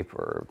Netscape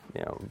or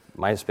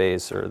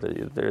MySpace, or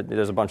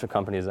there's a bunch of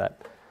companies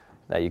that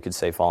you could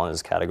say fall in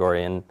this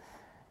category.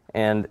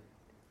 And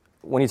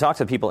when you talk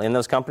to people in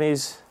those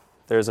companies,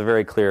 there's a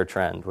very clear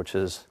trend, which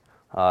is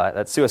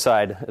that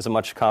suicide is a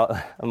much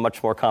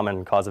more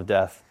common cause of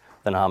death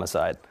than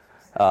homicide.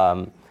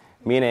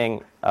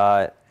 Meaning,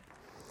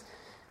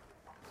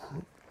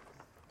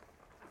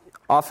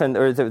 often,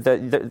 or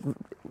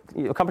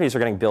companies are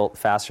getting built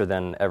faster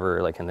than ever,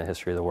 in the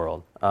history of the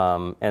world.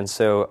 And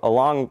so,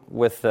 along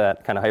with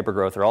that kind of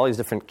hypergrowth, there are all these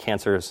different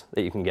cancers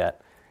that you can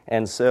get.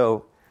 And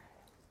so,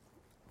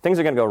 things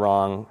are going to go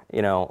wrong.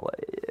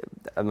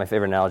 My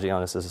favorite analogy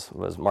on this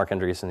was Mark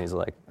Andreessen. He's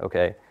like,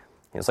 okay,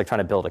 it's like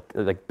trying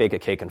to bake a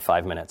cake in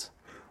 5 minutes.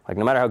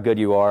 No matter how good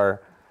you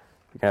are,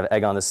 you can have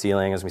egg on the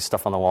ceiling, there's going to be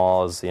stuff on the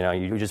walls.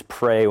 You just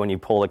pray when you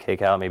pull the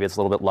cake out. Maybe it's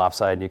a little bit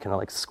lopsided. You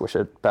can squish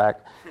it back.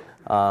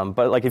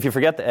 But if you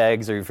forget the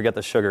eggs or you forget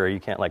the sugar, you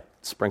can't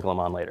sprinkle them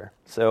on later.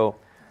 So,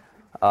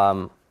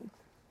 how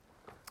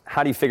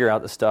do you figure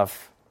out the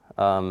stuff,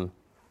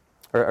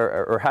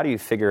 or how do you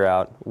figure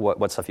out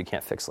what stuff you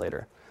can't fix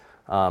later?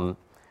 And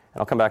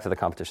I'll come back to the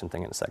competition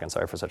thing in a second.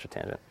 Sorry for such a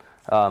tangent.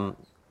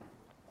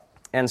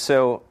 And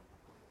so,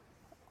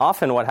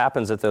 often what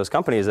happens at those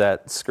companies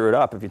that screw it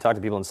up, if you talk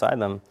to people inside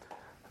them,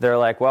 they're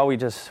like, well,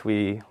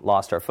 we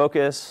lost our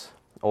focus,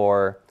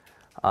 or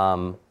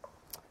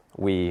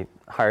we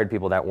hired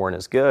people that weren't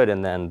as good,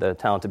 and then the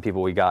talented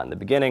people we got in the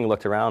beginning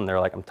looked around, and they're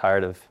like, I'm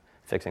tired of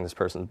fixing this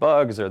person's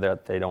bugs, or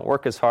that they don't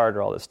work as hard,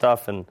 or all this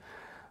stuff, and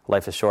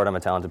life is short, I'm a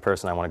talented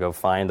person, I want to go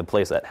find a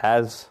place that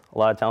has a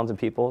lot of talented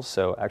people.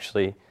 So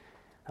actually,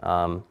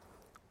 the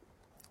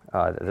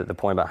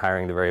point about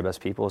hiring the very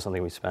best people is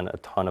something we spend a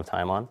ton of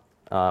time on,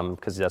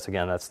 because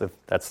that's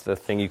the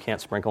thing you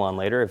can't sprinkle on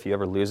later. If you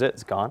ever lose it,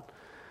 it's gone.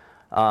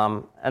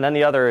 And then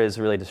the other is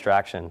really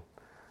distraction.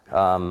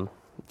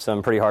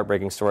 Some pretty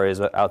heartbreaking stories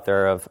out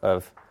there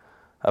of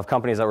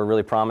companies that were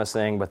really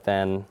promising, but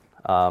then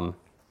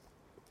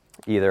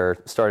either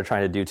started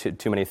trying to do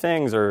too many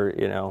things, or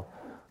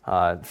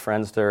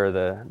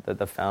Friendster,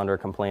 the founder,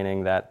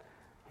 complaining that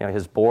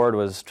his board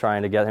was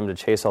trying to get him to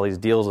chase all these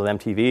deals with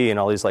MTV and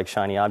all these like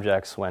shiny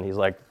objects, when he's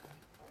like,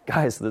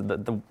 guys,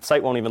 the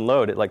site won't even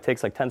load. It like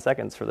takes like 10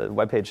 seconds for the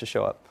web page to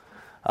show up.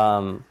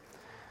 And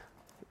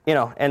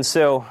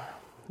so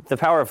the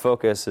power of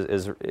focus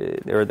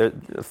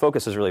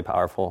focus is really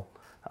powerful.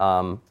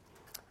 And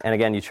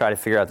again, you try to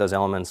figure out those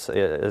elements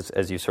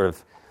as you sort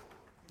of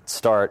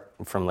start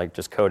from like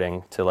just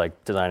coding to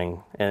like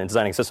designing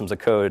systems of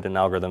code and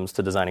algorithms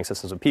to designing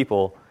systems of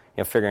people,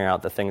 figuring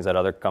out the things that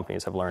other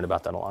companies have learned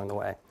about that along the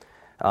way.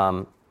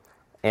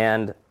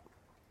 And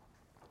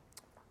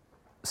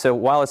so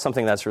while it's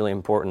something that's really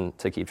important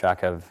to keep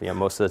track of,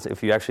 most of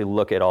if you actually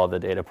look at all the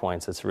data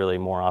points, it's really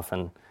more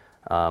often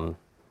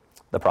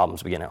the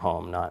problems begin at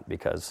home, not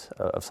because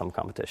of some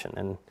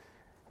competition.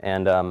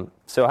 So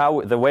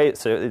the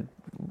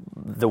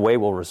way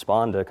we'll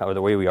respond to, or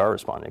the way we are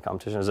responding to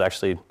competition is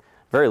actually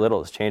very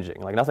little is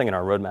changing. Like nothing in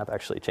our roadmap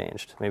actually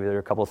changed. Maybe there are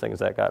a couple of things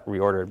that got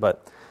reordered,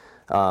 but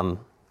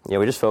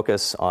we just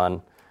focus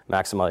on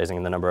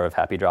maximizing the number of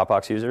happy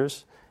Dropbox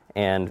users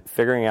and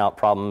figuring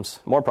out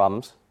more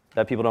problems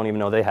that people don't even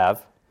know they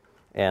have,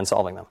 and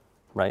solving them,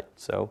 right?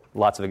 So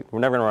we're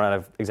never going to run out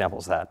of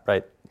examples of that,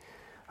 right?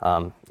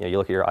 You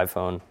look at your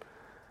iPhone,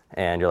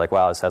 and you're like,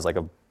 wow, this has like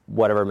a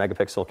whatever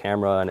megapixel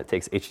camera, and it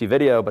takes HD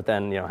video, but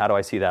then, how do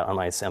I see that on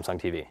my Samsung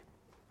TV?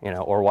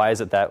 Or why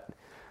is it that,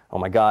 oh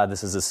my God, I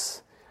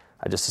just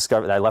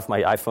discovered that I left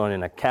my iPhone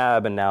in a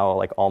cab, and now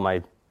like all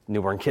my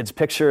newborn kids'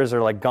 pictures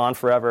are like gone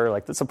forever.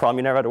 Like that's a problem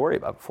you never had to worry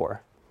about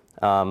before.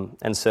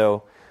 And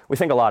so we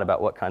think a lot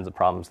about what kinds of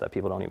problems that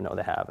people don't even know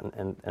they have,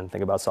 and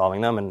think about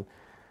solving them. And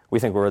we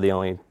think we're the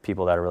only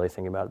people that are really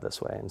thinking about it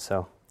this way. And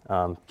so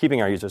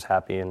keeping our users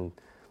happy and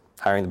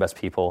hiring the best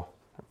people,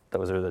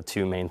 those are the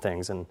two main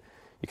things. And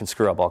you can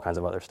screw up all kinds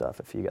of other stuff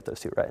if you get those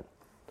two right.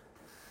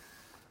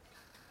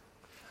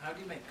 How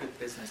do you make good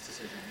business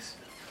decisions?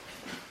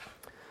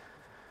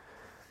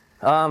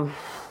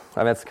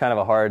 It's kind of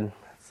a hard.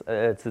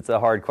 It's a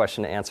hard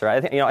question to answer.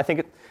 I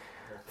think.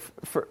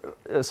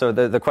 So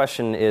the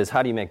question is,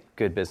 how do you make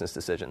good business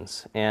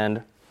decisions?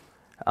 And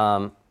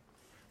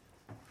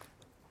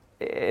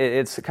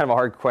it's kind of a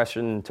hard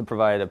question to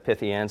provide a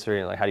pithy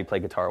answer. Like, how do you play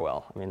guitar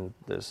well? I mean,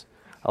 there's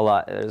a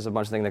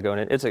bunch of things that go in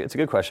it. It's a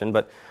good question,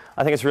 but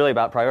I think it's really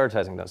about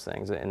prioritizing those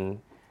things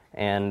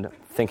and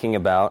thinking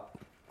about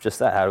just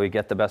that. How do we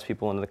get the best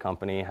people into the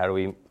company? How do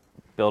we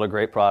build a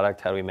great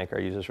product? How do we make our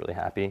users really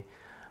happy?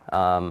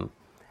 And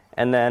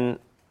then,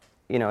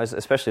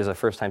 especially as a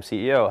first-time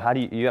CEO, how do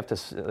you have to?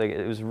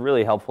 It was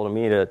really helpful to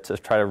me to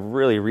try to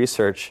really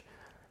research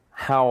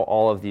how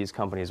all of these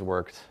companies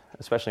worked,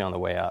 especially on the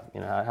way up.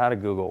 How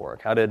did Google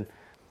work? How did,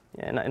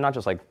 and not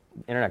just like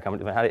internet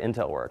companies, but how did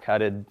Intel work? How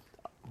did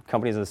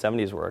companies in the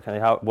 70s work?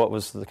 What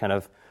was the kind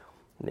of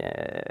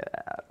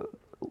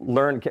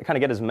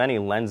get as many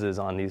lenses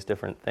on these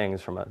different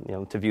things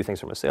to view things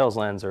from a sales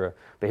lens, or a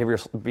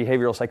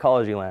behavioral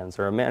psychology lens,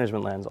 or a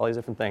management lens, all these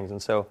different things. And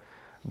so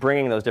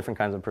bringing those different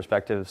kinds of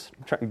perspectives,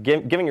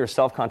 giving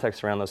yourself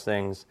context around those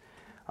things,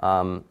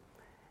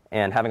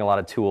 and having a lot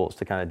of tools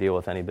to kind of deal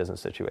with any business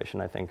situation,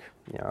 I think,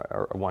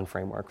 are one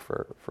framework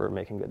for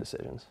making good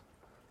decisions.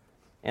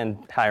 And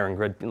hiring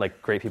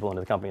great people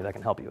into the company that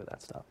can help you with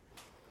that stuff.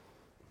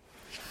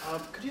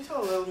 Could you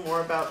tell a little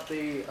more about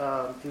the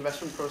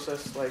investment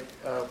process? Like,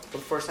 the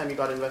first time you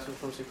got investment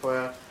from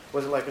Sequoia,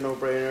 was it like a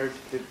no-brainer?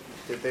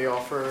 Did they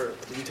offer?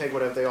 Did you take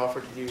whatever they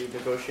offered? Did you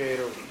negotiate,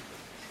 or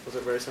was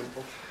it very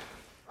simple?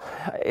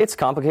 It's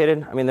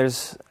complicated. I mean,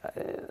 there's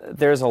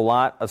a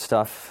lot of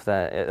stuff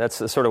that's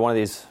sort of one of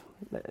these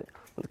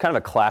kind of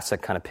a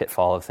classic kind of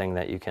pitfall of thing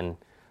that you can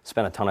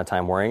spend a ton of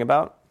time worrying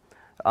about.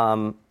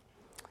 But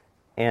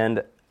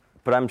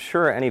I'm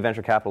sure any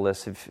venture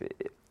capitalist, if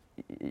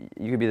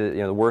you could be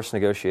the worst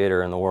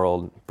negotiator in the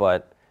world,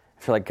 but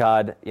if you're like,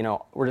 God,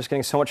 we're just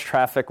getting so much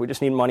traffic, we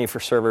just need money for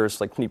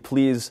servers. Like, can you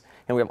please?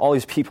 We have all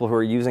these people who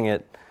are using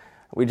it.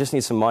 We just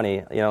need some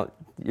money. You're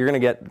going to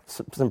get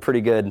some pretty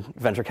good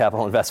venture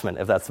capital investment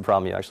if that's the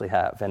problem you actually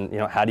have. And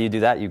how do you do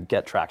that? You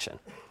get traction.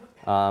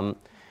 And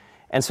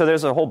so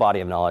there's a whole body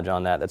of knowledge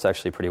on that that's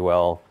actually pretty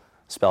well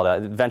spelled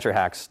out.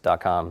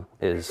 VentureHacks.com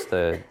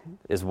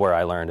is where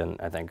I learned,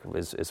 and I think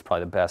is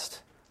probably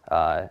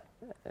the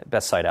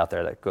best site out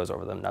there that goes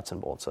over the nuts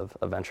and bolts of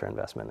venture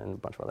investment and a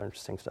bunch of other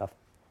interesting stuff.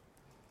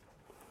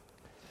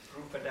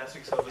 Rupa Das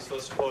fantastic service.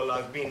 First of all,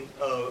 I've been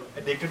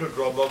addicted to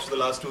Dropbox for the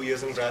last 2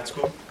 years in grad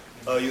school.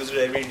 Use it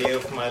every day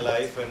of my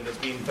life, and it's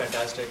been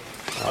fantastic.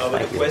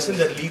 But the question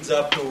that leads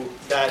up to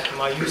that,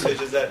 my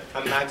usage, is that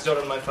I'm maxed out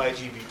on my 5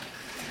 GB.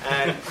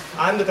 And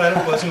I'm the kind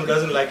of person who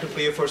doesn't like to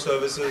pay for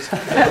services.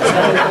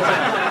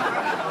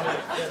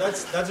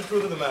 That's the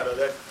truth of the matter.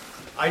 That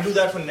I do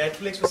that for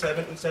Netflix for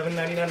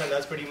 $7.99, and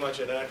that's pretty much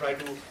it. And I try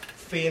to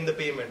feign the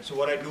payment. So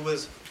what I do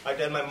is I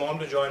tell my mom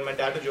to join, my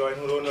dad to join,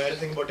 who don't know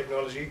anything about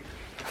technology.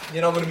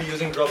 You're not going to be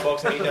using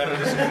Dropbox anytime in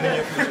the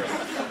near future.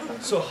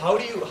 So how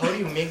do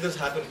you make this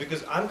happen?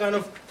 Because I'm kind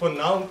of, for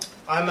now,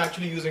 I'm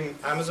actually using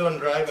Amazon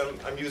Drive,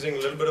 I'm using a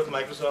little bit of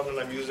Microsoft, and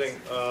I'm using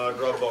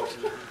Dropbox.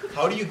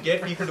 How do you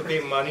get people to pay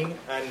money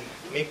and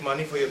make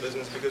money for your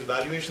business? Because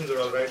valuations are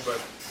all right,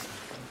 but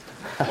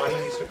money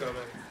needs to come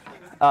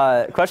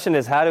in. Question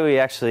is, how do we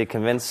actually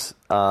convince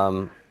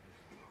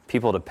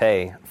people to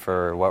pay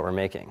for what we're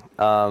making?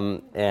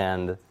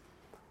 And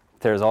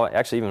there's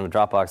actually, even with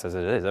Dropbox as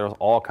it is, there's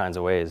all kinds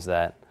of ways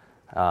that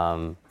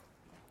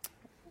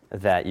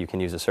that you can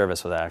use a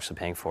service without actually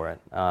paying for it.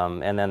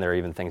 And then there are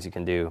even things you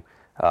can do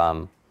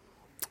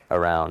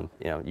around,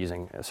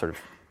 using sort of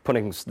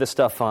putting this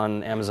stuff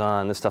on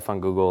Amazon, this stuff on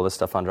Google, this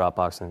stuff on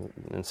Dropbox,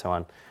 and so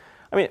on.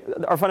 I mean,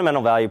 our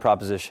fundamental value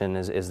proposition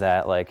is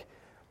that, like,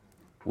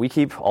 we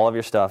keep all of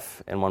your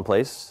stuff in one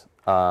place,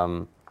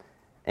 and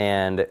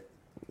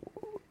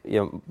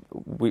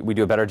we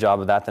do a better job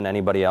of that than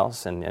anybody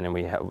else, and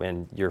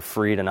you're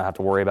free to not have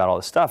to worry about all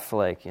this stuff.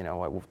 Like,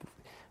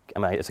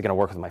 is it going to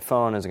work with my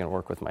phone? Is it going to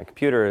work with my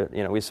computer?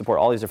 We support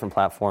all these different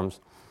platforms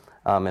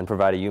and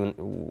provide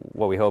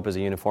what we hope is a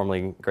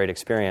uniformly great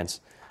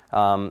experience.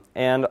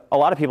 And a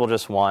lot of people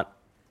just want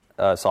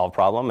a solved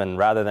problem, and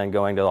rather than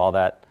going to all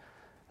that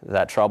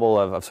trouble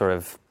of sort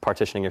of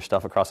partitioning your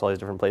stuff across all these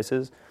different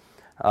places,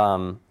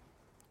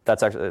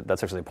 that's actually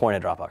the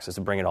point of Dropbox, is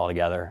to bring it all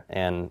together,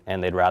 and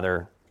they'd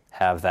rather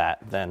have that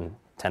than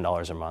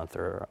 $10 a month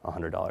or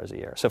 $100 a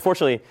year. So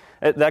fortunately,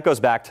 that goes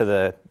back to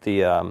the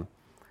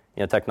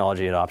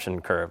technology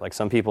adoption curve. Like,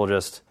 some people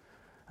just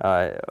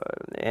have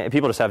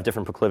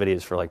different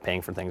proclivities for, like,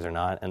 paying for things or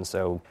not, and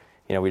so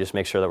we just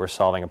make sure that we're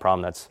solving a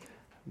problem that's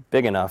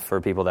big enough for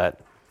people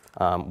that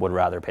would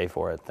rather pay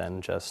for it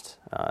than just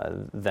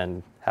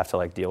than have to,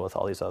 like, deal with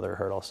all these other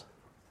hurdles.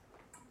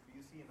 Do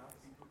you see enough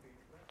people paying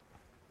for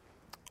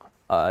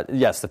that?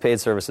 Yes, the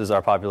paid services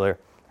are popular,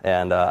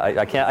 and I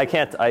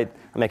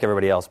make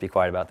everybody else be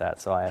quiet about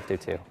that, so I have to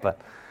too. But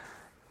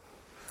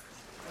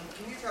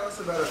can you tell us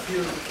about a few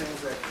of the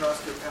things that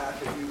crossed your path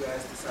that you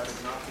guys decided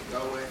not to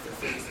go with, the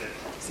things that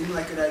seemed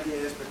like good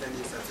ideas, but then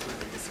you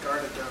subsequently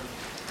discarded them?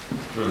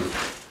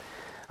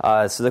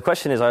 So the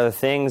question is, are the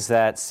things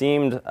that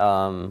seemed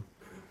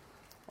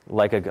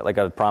like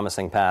a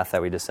promising path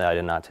that we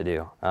decided not to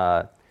do?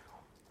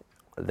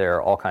 There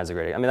are all kinds of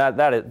great. I mean,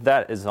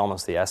 that is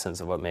almost the essence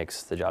of what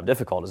makes the job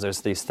difficult. Is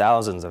there's these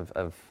thousands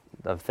of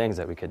things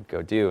that we could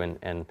go do,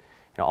 and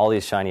all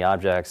these shiny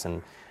objects,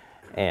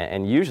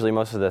 and usually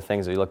most of the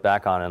things we look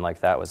back on and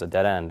like that was a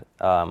dead end.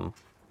 A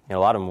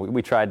lot of them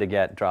we tried to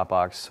get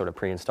Dropbox sort of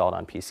pre-installed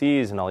on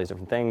PCs and all these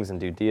different things and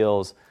do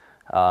deals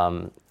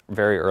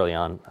very early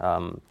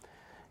on.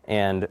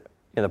 And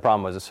the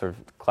problem was a sort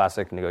of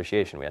classic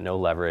negotiation. We had no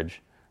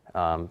leverage,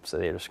 so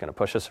they were just going to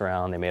push us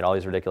around. They made all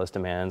these ridiculous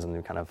demands, and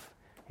they kind of,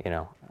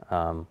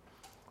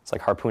 it's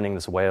like harpooning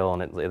this whale,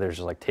 and they're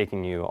just like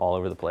taking you all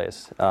over the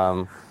place.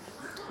 And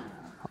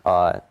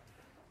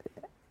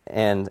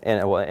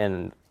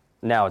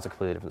now it's a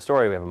completely different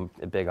story. We have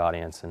a big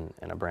audience and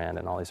a brand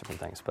and all these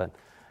different things. But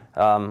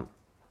I'll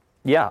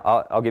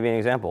give you an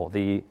example.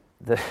 The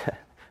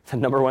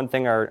number one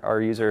thing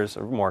our users,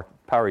 or more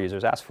power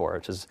users, ask for,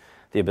 which is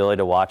the ability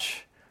to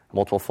watch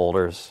multiple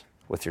folders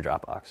with your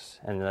Dropbox.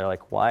 And they're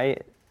like, why?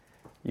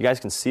 You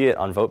guys can see it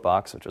on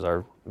VoteBox, which is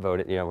our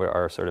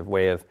our sort of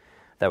way of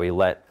that we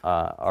let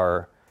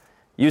our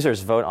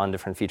users vote on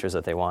different features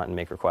that they want and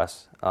make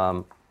requests.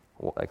 Why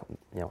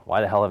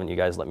the hell haven't you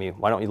guys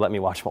why don't you let me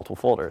watch multiple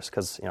folders?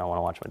 Because, I want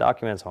to watch my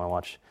documents, I want to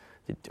watch,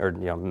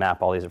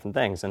 map all these different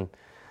things. And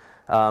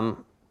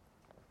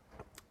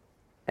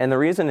the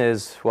reason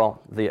is,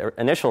 the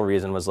initial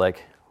reason was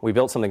like, we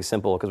built something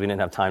simple because we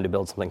didn't have time to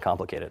build something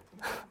complicated.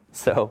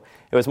 So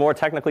it was more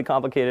technically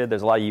complicated.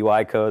 There's a lot of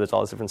UI code. There's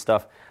all this different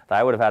stuff that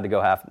I would have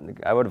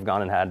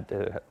gone and had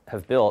to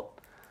have built,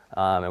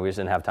 and we just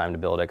didn't have time to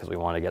build it because we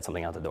wanted to get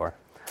something out the door.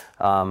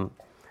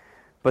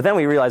 But then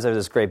we realized there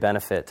was this great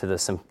benefit to the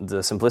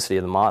simplicity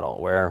of the model,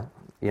 where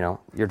your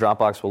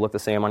Dropbox will look the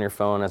same on your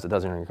phone as it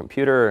does on your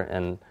computer,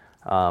 and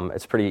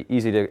it's pretty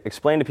easy to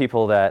explain to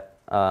people that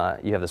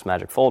you have this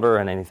magic folder,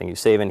 and anything you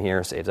save in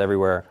here saves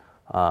everywhere,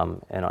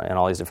 and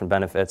all these different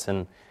benefits.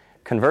 And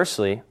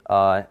conversely,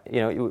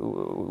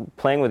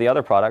 playing with the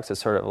other products is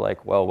sort of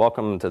like, well,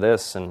 welcome to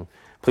this, and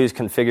please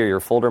configure your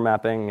folder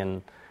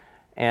mapping,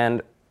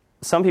 and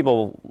some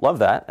people love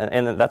that,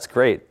 and that's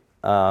great.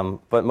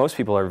 But most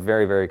people are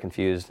very, very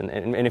confused,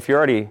 and if you're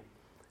already,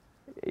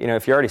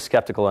 if you're already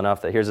skeptical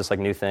enough that here's this like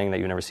new thing that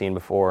you've never seen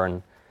before,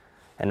 and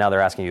now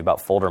they're asking you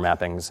about folder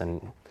mappings,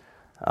 and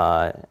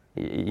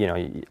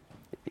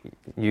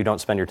you don't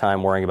spend your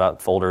time worrying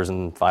about folders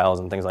and files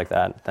and things like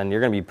that, then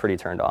you're going to be pretty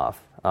turned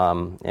off.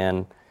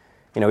 And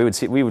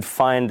we would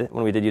find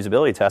when we did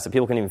usability tests that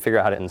people couldn't even figure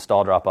out how to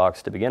install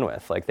Dropbox to begin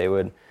with. Like they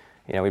would,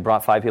 we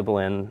brought 5 people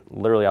in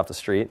literally off the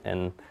street,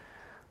 and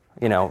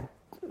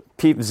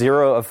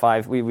 0 of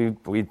 5.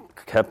 We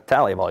kept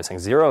tally of all these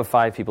things. 0 of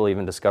 5 people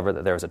even discovered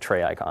that there was a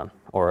tray icon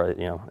or a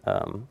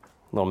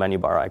little menu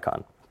bar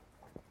icon.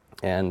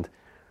 And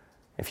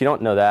if you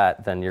don't know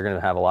that, then you're going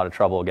to have a lot of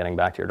trouble getting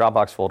back to your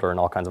Dropbox folder and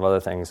all kinds of other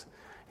things.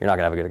 You're not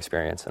going to have a good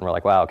experience. And we're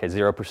like, wow, okay,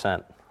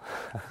 0%.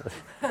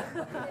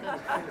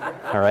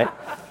 All right?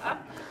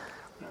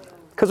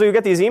 Because we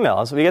get these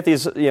emails. We get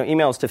these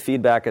emails to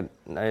feedback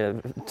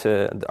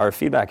to our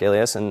feedback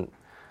alias, and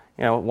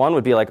one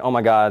would be like, oh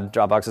my God,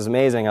 Dropbox is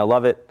amazing, I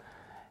love it.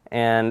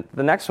 And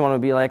the next one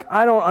would be like,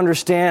 I don't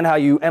understand how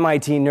you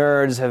MIT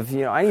nerds have,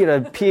 I need a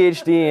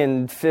PhD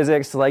in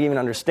physics to even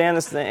understand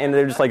this thing. And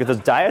they're just like this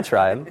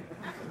diatribe.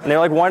 And they're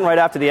like one right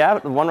after the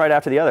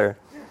other.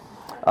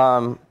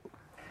 And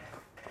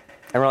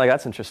we're like,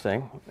 that's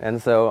interesting.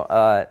 And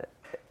so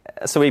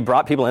we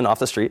brought people in off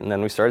the street, and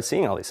then we started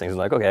seeing all these things. And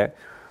like, okay,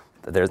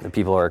 there's the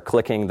people are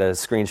clicking the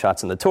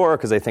screenshots in the tour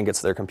because they think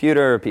it's their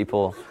computer.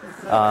 People,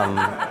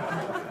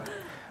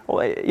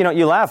 well,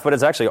 you laugh, but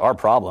it's actually our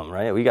problem,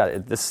 right? We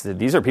got this.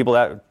 These are people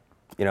that,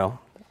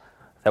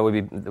 that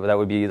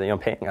would be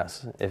paying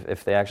us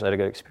if they actually had a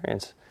good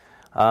experience,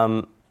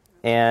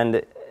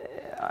 and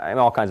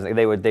all kinds of things.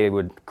 They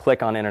would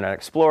click on Internet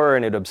Explorer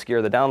and it would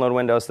obscure the download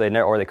window, so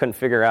they couldn't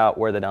figure out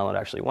where the download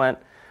actually went.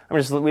 I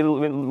mean, just a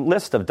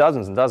list of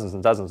dozens and dozens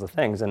and dozens of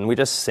things, and we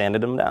just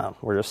sanded them down.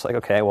 We're just like,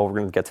 okay, well, we're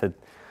going to get to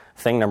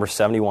thing number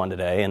 71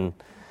 today, and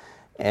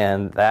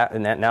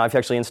now if you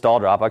actually install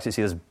Dropbox, you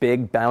see this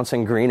big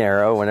bouncing green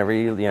arrow whenever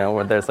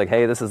where there's like,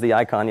 hey, this is the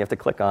icon you have to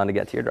click on to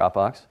get to your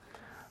Dropbox.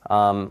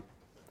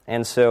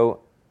 And so,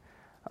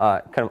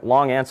 kind of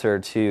long answer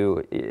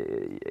to,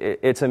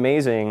 it's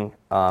amazing.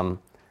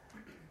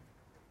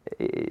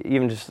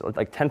 Even just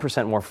like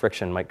 10% more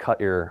friction might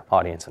cut your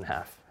audience in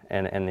half,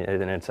 and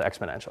it's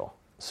exponential.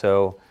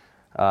 So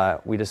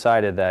we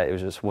decided that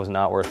it was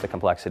not worth the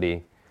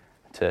complexity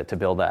to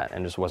build that,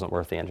 and just wasn't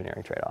worth the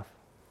engineering trade-off.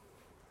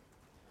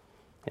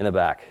 In the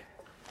back.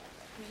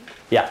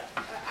 Yeah?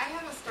 I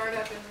have a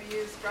startup and we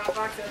use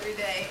Dropbox every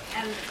day,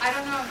 and I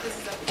don't know if this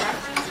is a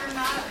preference or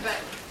not, but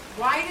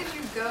why did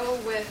you go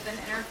with an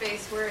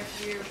interface where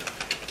if you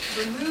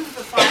remove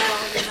the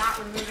file, you're not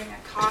removing a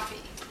copy?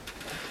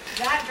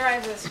 That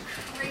drives us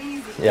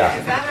crazy. Yeah.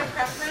 Is that a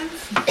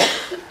preference?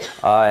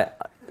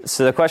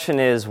 So the question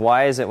is,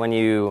 why is it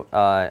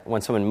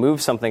when someone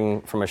moves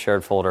something from a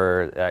shared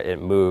folder,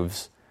 it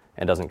moves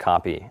and doesn't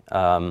copy?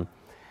 And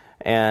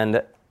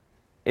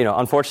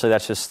unfortunately,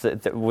 that's just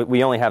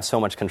we only have so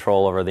much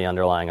control over the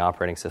underlying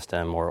operating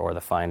system or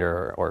the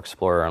Finder or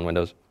Explorer on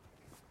Windows,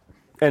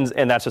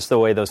 and that's just the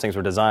way those things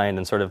were designed.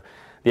 And sort of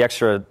the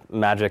extra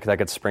magic that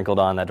gets sprinkled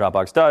on that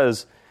Dropbox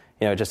does,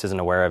 it just isn't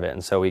aware of it.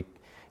 And so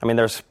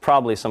there's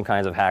probably some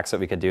kinds of hacks that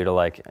we could do to,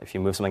 like, if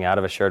you move something out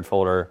of a shared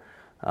folder,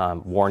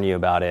 warn you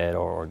about it,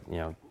 or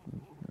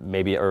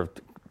maybe or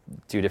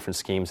do different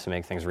schemes to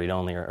make things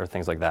read-only or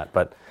things like that.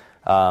 But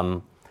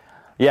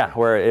yeah,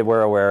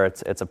 we're aware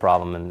it's a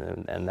problem,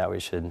 and that we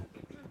should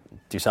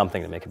do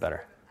something to make it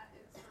better.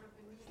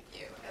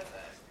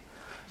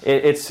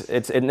 It's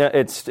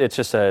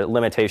just a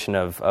limitation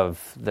or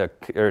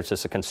it's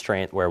just a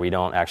constraint where we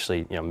don't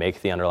actually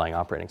make the underlying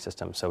operating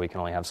system, so we can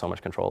only have so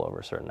much control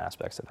over certain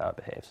aspects of how it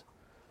behaves.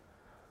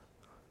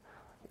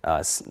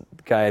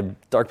 Guy,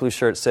 dark blue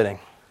shirt, sitting.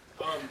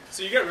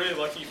 So you got really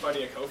lucky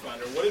finding a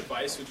co-founder. What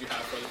advice would you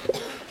have for other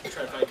people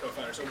trying to find a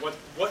co-founder? So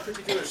what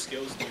particular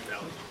skills do you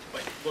value,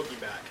 like looking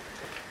back?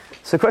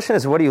 So the question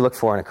is, what do you look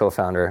for in a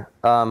co-founder?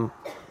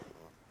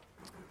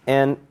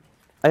 And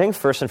I think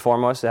first and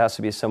foremost, it has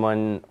to be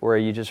someone where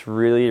you just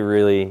really,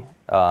 really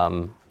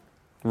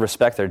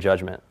respect their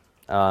judgment,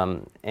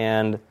 and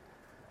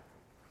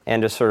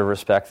just sort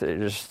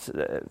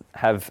of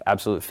have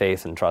absolute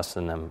faith and trust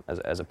in them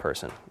as a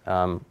person.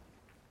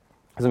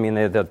 Doesn't mean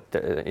it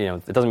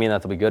doesn't mean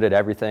that they'll be good at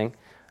everything.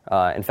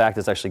 In fact,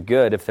 it's actually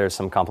good if there's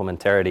some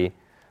complementarity,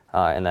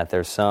 and that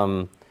there's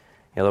some.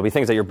 There'll be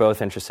things that you're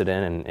both interested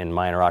in. In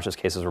mine and Rash's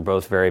cases, we're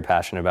both very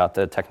passionate about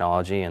the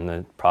technology and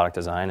the product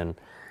design, and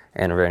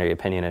are very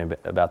opinionated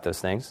about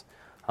those things.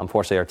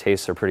 Unfortunately, our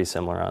tastes are pretty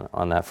similar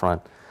on that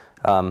front.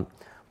 But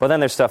then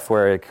there's stuff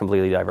where it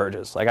completely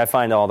diverges. Like, I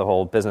find the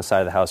whole business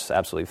side of the house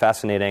absolutely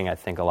fascinating. I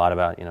think a lot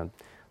about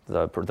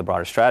the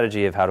broader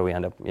strategy of how do we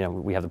end up.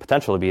 We have the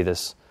potential to be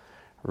this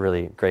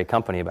really great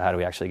company, but how do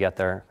we actually get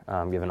there?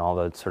 Given all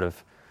the sort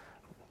of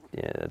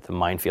the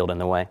minefield in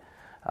the way.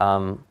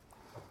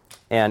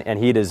 And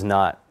he does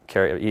not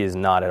care. He is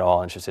not at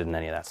all interested in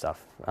any of that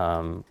stuff.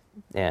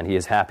 And he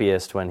is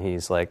happiest when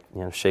he's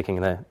shaking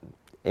an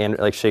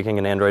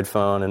Android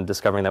phone and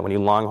discovering that when you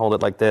long hold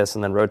it like this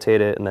and then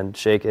rotate it and then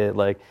shake it,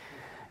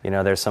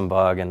 there's some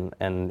bug,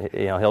 and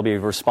he'll be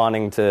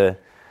responding to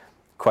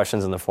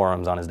questions in the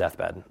forums on his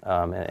deathbed.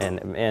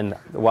 And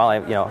while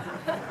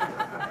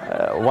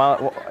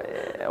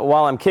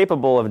while I'm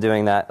capable of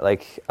doing that,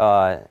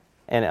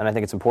 and I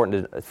think it's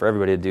important for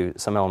everybody to do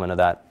some element of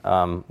that,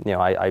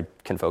 I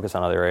can focus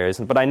on other areas.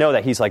 But I know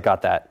that he's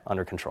got that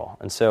under control.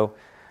 And so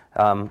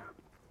I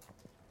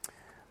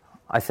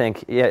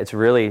think, it's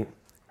really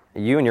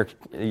you and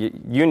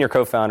your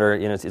co-founder.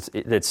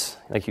 It's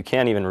like you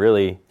can't even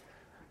really.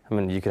 I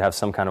mean, you could have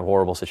some kind of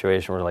horrible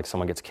situation where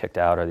someone gets kicked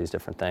out or these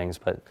different things,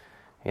 but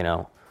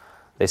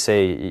they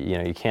say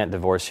you can't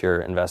divorce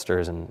your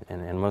investors, and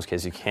in most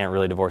cases you can't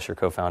really divorce your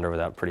co-founder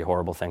without pretty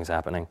horrible things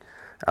happening.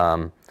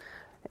 But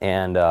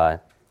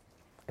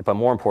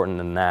more important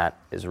than that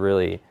is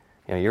really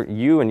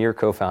you and your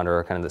co-founder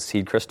are kind of the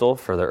seed crystal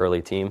for the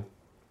early team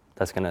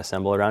that's going to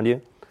assemble around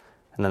you,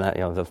 and then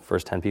the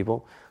first 10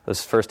 people.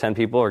 Those first 10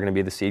 people are going to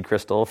be the seed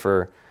crystal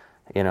for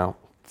the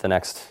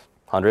next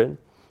 100.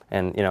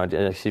 And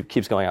it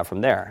keeps going out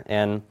from there.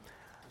 And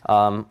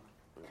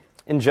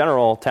in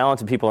general,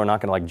 talented people are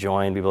not going to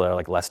join people that are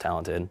less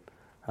talented.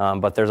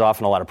 But there's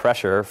often a lot of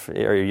pressure,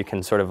 or you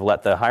can sort of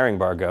let the hiring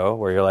bar go,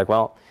 where you're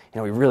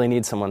we really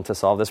need someone to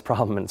solve this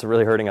problem, and it's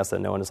really hurting us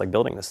that no one is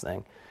building this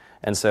thing.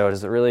 And so,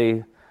 is it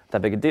really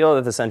that big a deal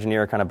that this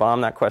engineer kind of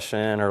bombed that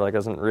question, or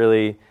isn't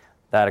really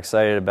that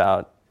excited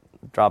about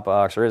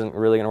Dropbox, or isn't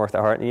really going to work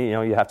that hard?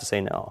 You have to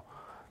say no.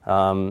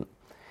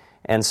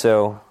 And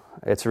so,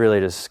 it's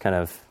really just kind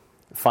of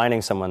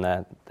finding someone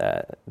that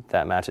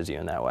matches you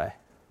in that way.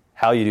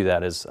 How you do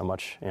that is a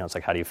much, it's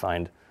how do you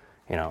find,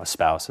 a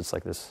spouse? It's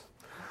like this.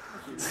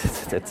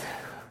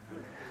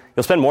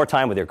 You'll spend more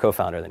time with your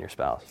co-founder than your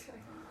spouse.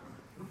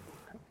 In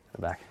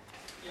the back.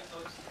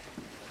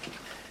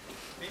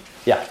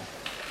 Yeah.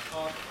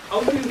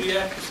 How do you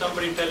react to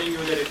somebody telling you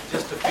that it's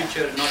just a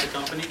feature and not a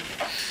company?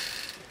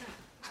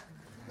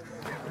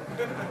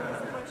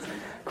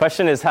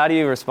 Question is, how do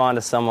you respond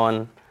to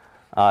someone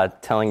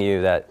telling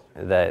you that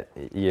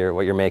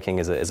what you're making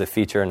is a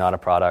feature and not a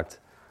product?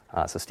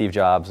 So Steve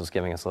Jobs was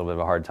giving us a little bit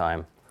of a hard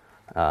time,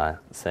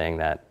 saying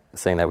that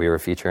we were a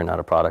feature and not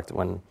a product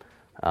when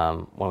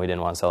we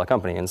didn't want to sell a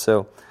company. And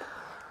so,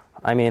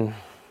 I mean,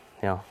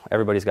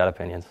 everybody's got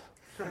opinions.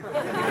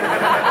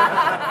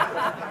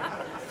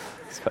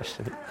 This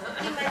question.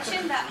 You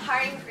mentioned that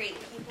hiring great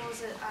people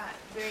is a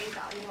very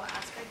valuable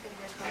aspect of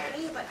your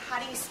company, but how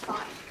do you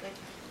spot good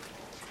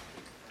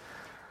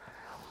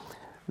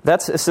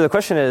people? So the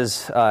question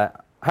is,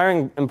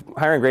 hiring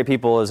great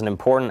people is an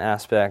important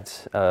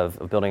aspect of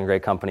building a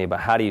great company,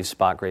 but how do you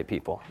spot great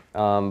people?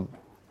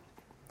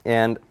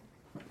 And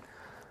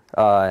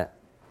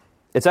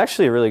it's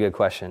actually a really good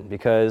question,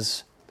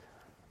 because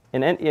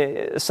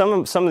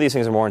some of these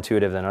things are more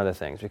intuitive than other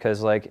things,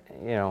 because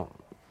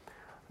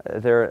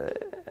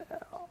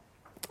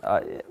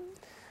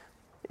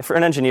for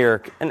an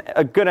engineer,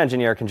 a good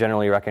engineer can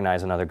generally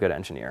recognize another good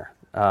engineer.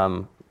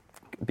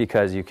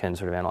 Because you can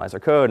sort of analyze their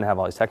code and have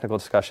all these technical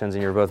discussions,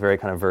 and you're both very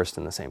kind of versed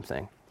in the same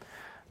thing.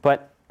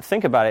 But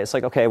think about it. It's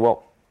okay,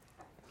 well,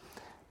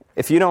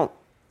 if you don't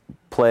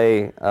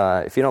play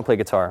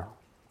guitar,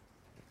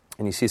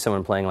 and you see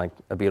someone playing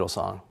a Beatles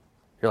song,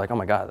 you're like, oh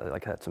my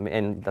God, that's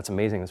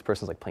amazing. This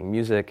person's playing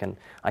music, and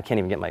I can't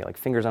even get my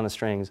fingers on the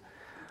strings.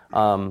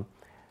 And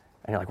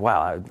you're like,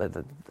 wow,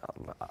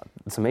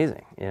 it's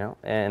amazing,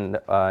 And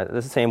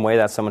the same way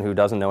that someone who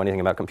doesn't know anything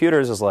about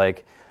computers is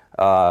I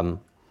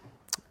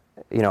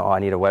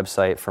need a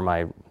website for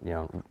my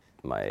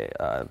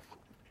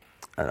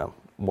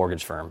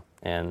mortgage firm,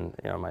 and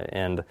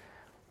and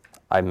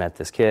I met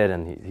this kid,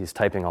 and he's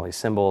typing all these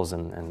symbols,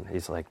 and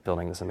he's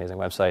building this amazing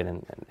website,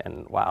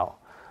 and wow.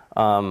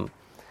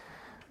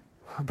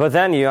 But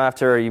then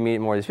after you meet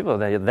more of these people,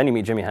 then you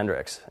meet Jimi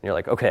Hendrix, and you're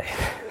like, okay,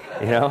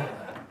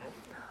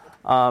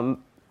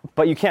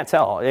 but you can't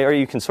tell, or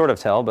you can sort of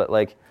tell, but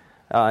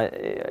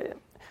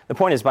the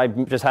point is, by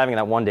just having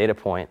that one data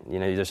point,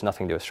 there's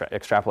nothing to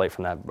extrapolate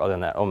from that other than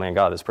that, oh my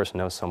God, this person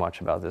knows so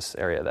much about this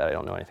area that I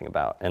don't know anything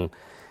about. And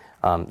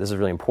this is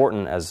really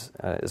important is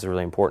a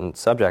really important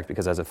subject,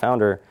 because as a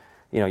founder,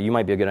 you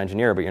might be a good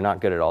engineer, but you're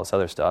not good at all this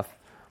other stuff.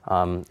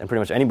 And pretty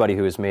much anybody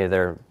who has made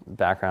their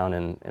background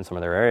in some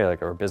of their area,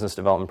 or a business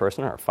development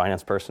person or a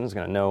finance person, is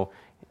going to know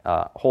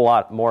a whole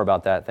lot more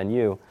about that than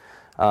you.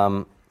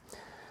 And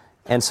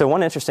so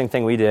one interesting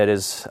thing we did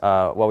is,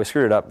 while we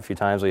screwed it up a few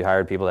times, we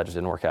hired people that just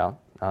didn't work out.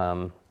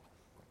 It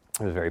was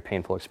a very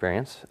painful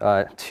experience.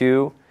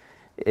 Two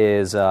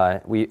is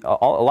probably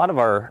all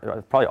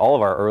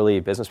of our early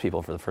business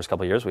people for the first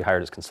couple of years we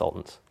hired as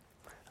consultants,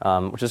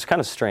 which is kind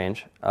of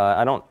strange.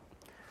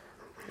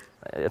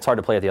 It's hard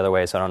to play it the other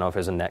way, so I don't know if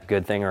it's a net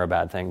good thing or a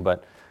bad thing,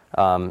 but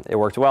it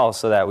worked well,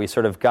 so that we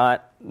sort of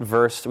got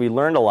versed. We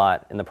learned a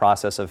lot in the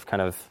process of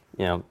kind of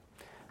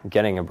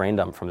getting a brain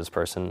dump from this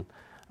person,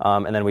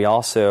 and then we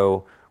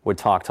also would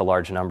talk to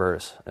large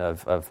numbers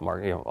of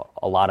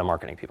a lot of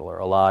marketing people, or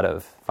a lot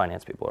of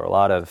finance people, or a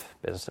lot of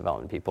business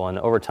development people. And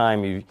over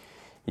time,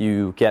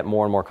 you get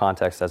more and more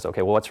context as,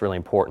 okay, well, what's really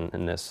important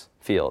in this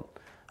field?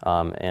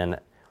 And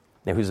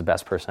who's the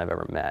best person I've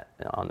ever met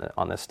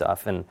on this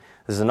stuff? And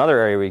this is another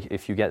area where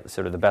if you get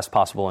sort of the best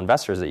possible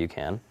investors that you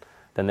can,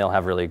 then they'll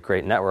have really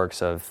great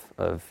networks of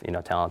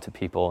talented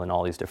people in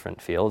all these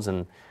different fields,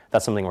 and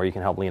that's something where you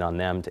can help lean on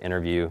them to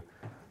interview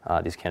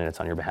these candidates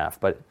on your behalf.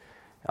 But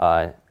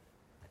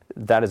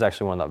that is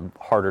actually one of the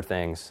harder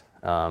things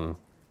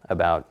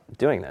about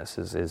doing this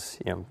is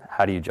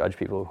how do you judge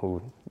people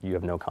who you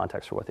have no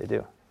context for what they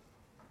do?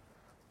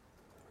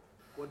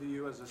 What do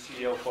you as a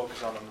CEO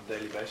focus on a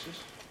daily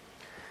basis?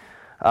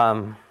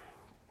 So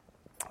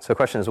the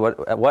question is,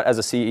 what as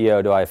a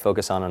CEO do I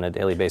focus on a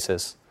daily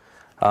basis?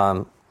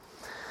 And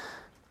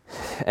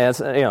it's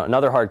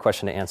another hard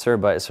question to answer,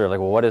 but it's sort of like,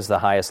 well, what is the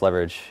highest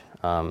leverage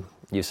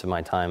use of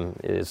my time?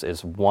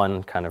 Is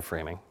one kind of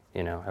framing.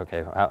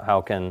 Okay,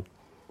 how can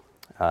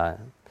I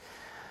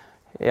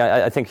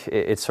think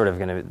it's sort of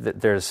going to.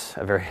 There's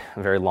a very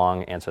very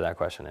long answer to that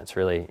question. It's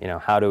really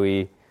how do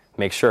we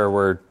make sure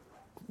we're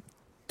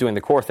doing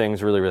the core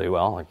things really really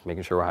well, like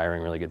making sure we're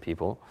hiring really good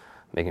people,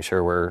 making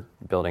sure we're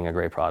building a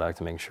great product,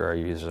 and making sure our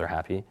users are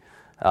happy.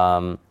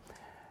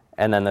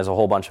 And then there's a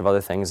whole bunch of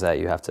other things that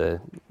you have to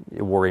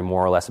worry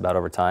more or less about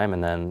over time.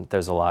 And then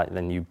there's a lot.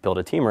 Then you build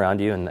a team around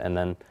you, and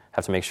then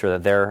have to make sure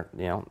that they're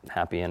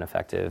happy and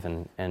effective,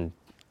 and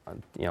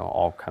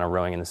all kind of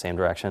rowing in the same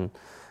direction.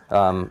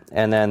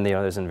 And then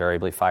there's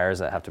invariably fires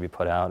that have to be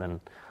put out,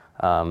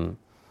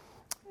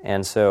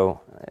 and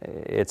so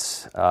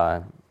it's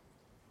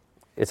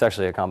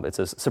actually it's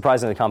a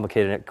surprisingly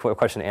complicated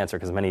question to answer,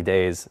 because many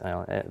days,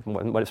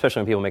 especially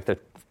when people make the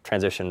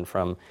transition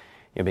from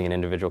being an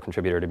individual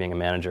contributor to being a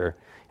manager,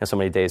 so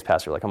many days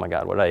pass, you're like, oh my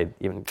God, what did I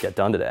even get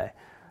done today?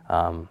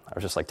 I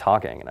was just like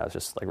talking, and I was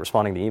just like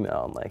responding to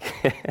email, and like.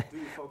 Do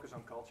you focus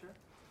on culture?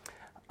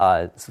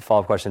 It's a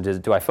follow-up question.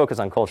 Do I focus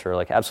on culture?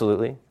 Like,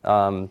 absolutely.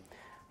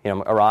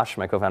 Arash,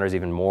 my co-founder, is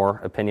even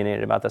more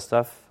opinionated about this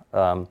stuff.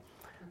 One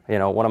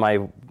of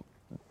my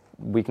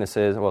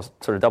weaknesses, well,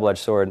 sort of double-edged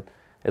sword,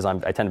 is I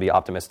tend to be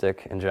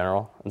optimistic in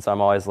general, and so I'm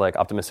always like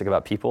optimistic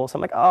about people. So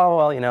I'm like, oh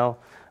well,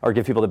 or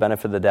give people the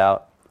benefit of the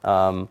doubt.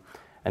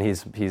 And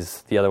he's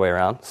the other way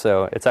around.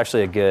 So it's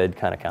actually a good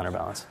kind of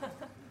counterbalance.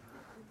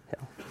 Yeah.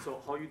 So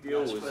how you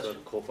deal with a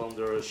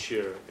co-founder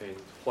share, and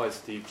why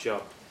Steve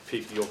Jobs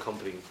picked your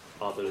company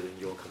other than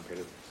your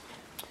competitors?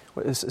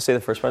 Say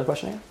the first part of the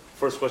question again.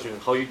 First question: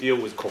 how you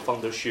deal with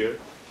co-founder share?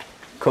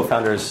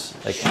 Co-founders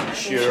like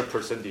share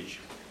percentage.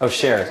 Oh,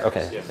 shares.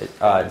 Okay. Yeah.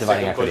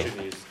 Dividing equity. Second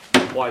question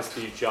is why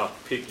Steve Jobs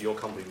picked your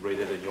company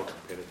rather than your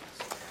competitors?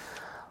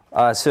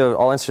 So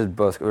I'll answer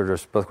both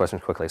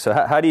questions quickly. So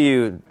how do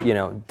you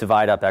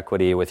divide up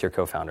equity with your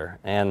co-founder?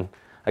 And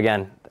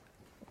again,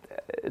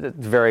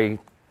 very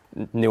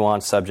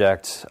nuanced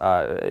subject.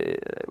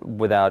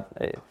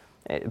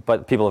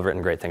 But people have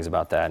written great things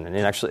about that. And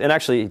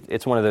actually,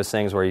 it's one of those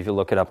things where if you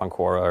look it up on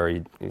Quora or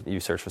you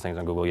search for things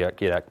on Google, you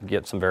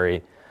get some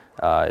very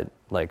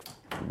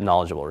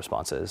knowledgeable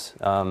responses.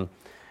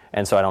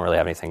 And so I don't really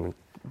have anything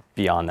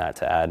beyond that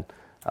to add.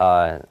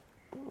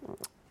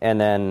 And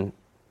then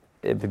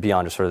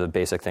beyond just sort of the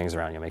basic things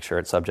around, make sure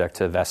it's subject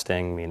to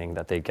vesting, meaning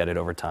that they get it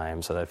over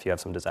time, so that if you have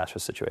some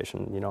disastrous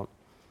situation, you don't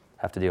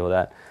have to deal with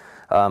that.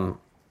 And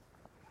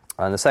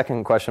the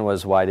second question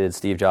was, why did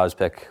Steve Jobs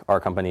pick our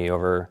company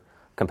over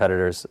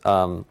competitors?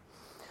 I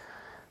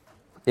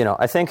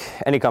think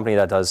any company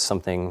that does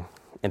something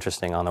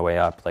interesting on the way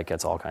up,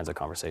 gets all kinds of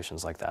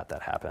conversations like that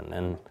happen.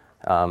 And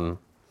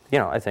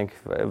I think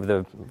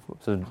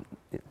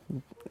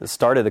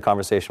started the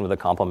conversation with a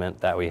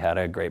compliment that we had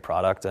a great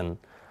product, and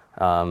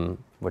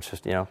which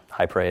is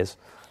high praise.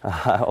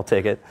 I'll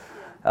take it.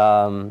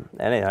 And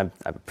I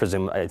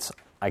presume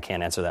I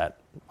can't answer that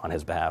on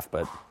his behalf,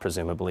 but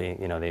presumably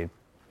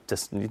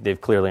they've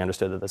clearly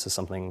understood that this is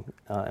something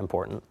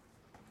important.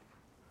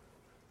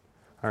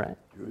 All right.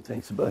 Drew,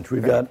 thanks a bunch.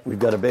 We've got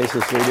a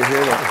basis leader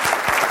here.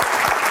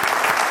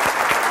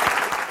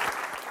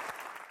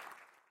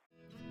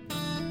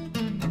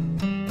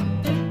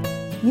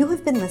 You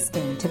have been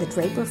listening to the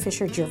Draper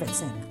Fisher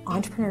Jurvetson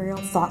Entrepreneurial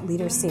Thought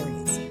Leader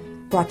Series,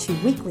 brought to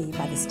you weekly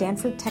by the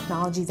Stanford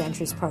Technology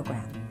Ventures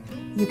Program.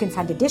 You can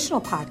find additional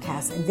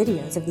podcasts and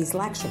videos of these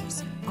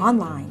lectures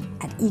online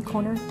at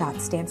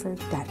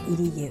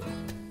ecorner.stanford.edu.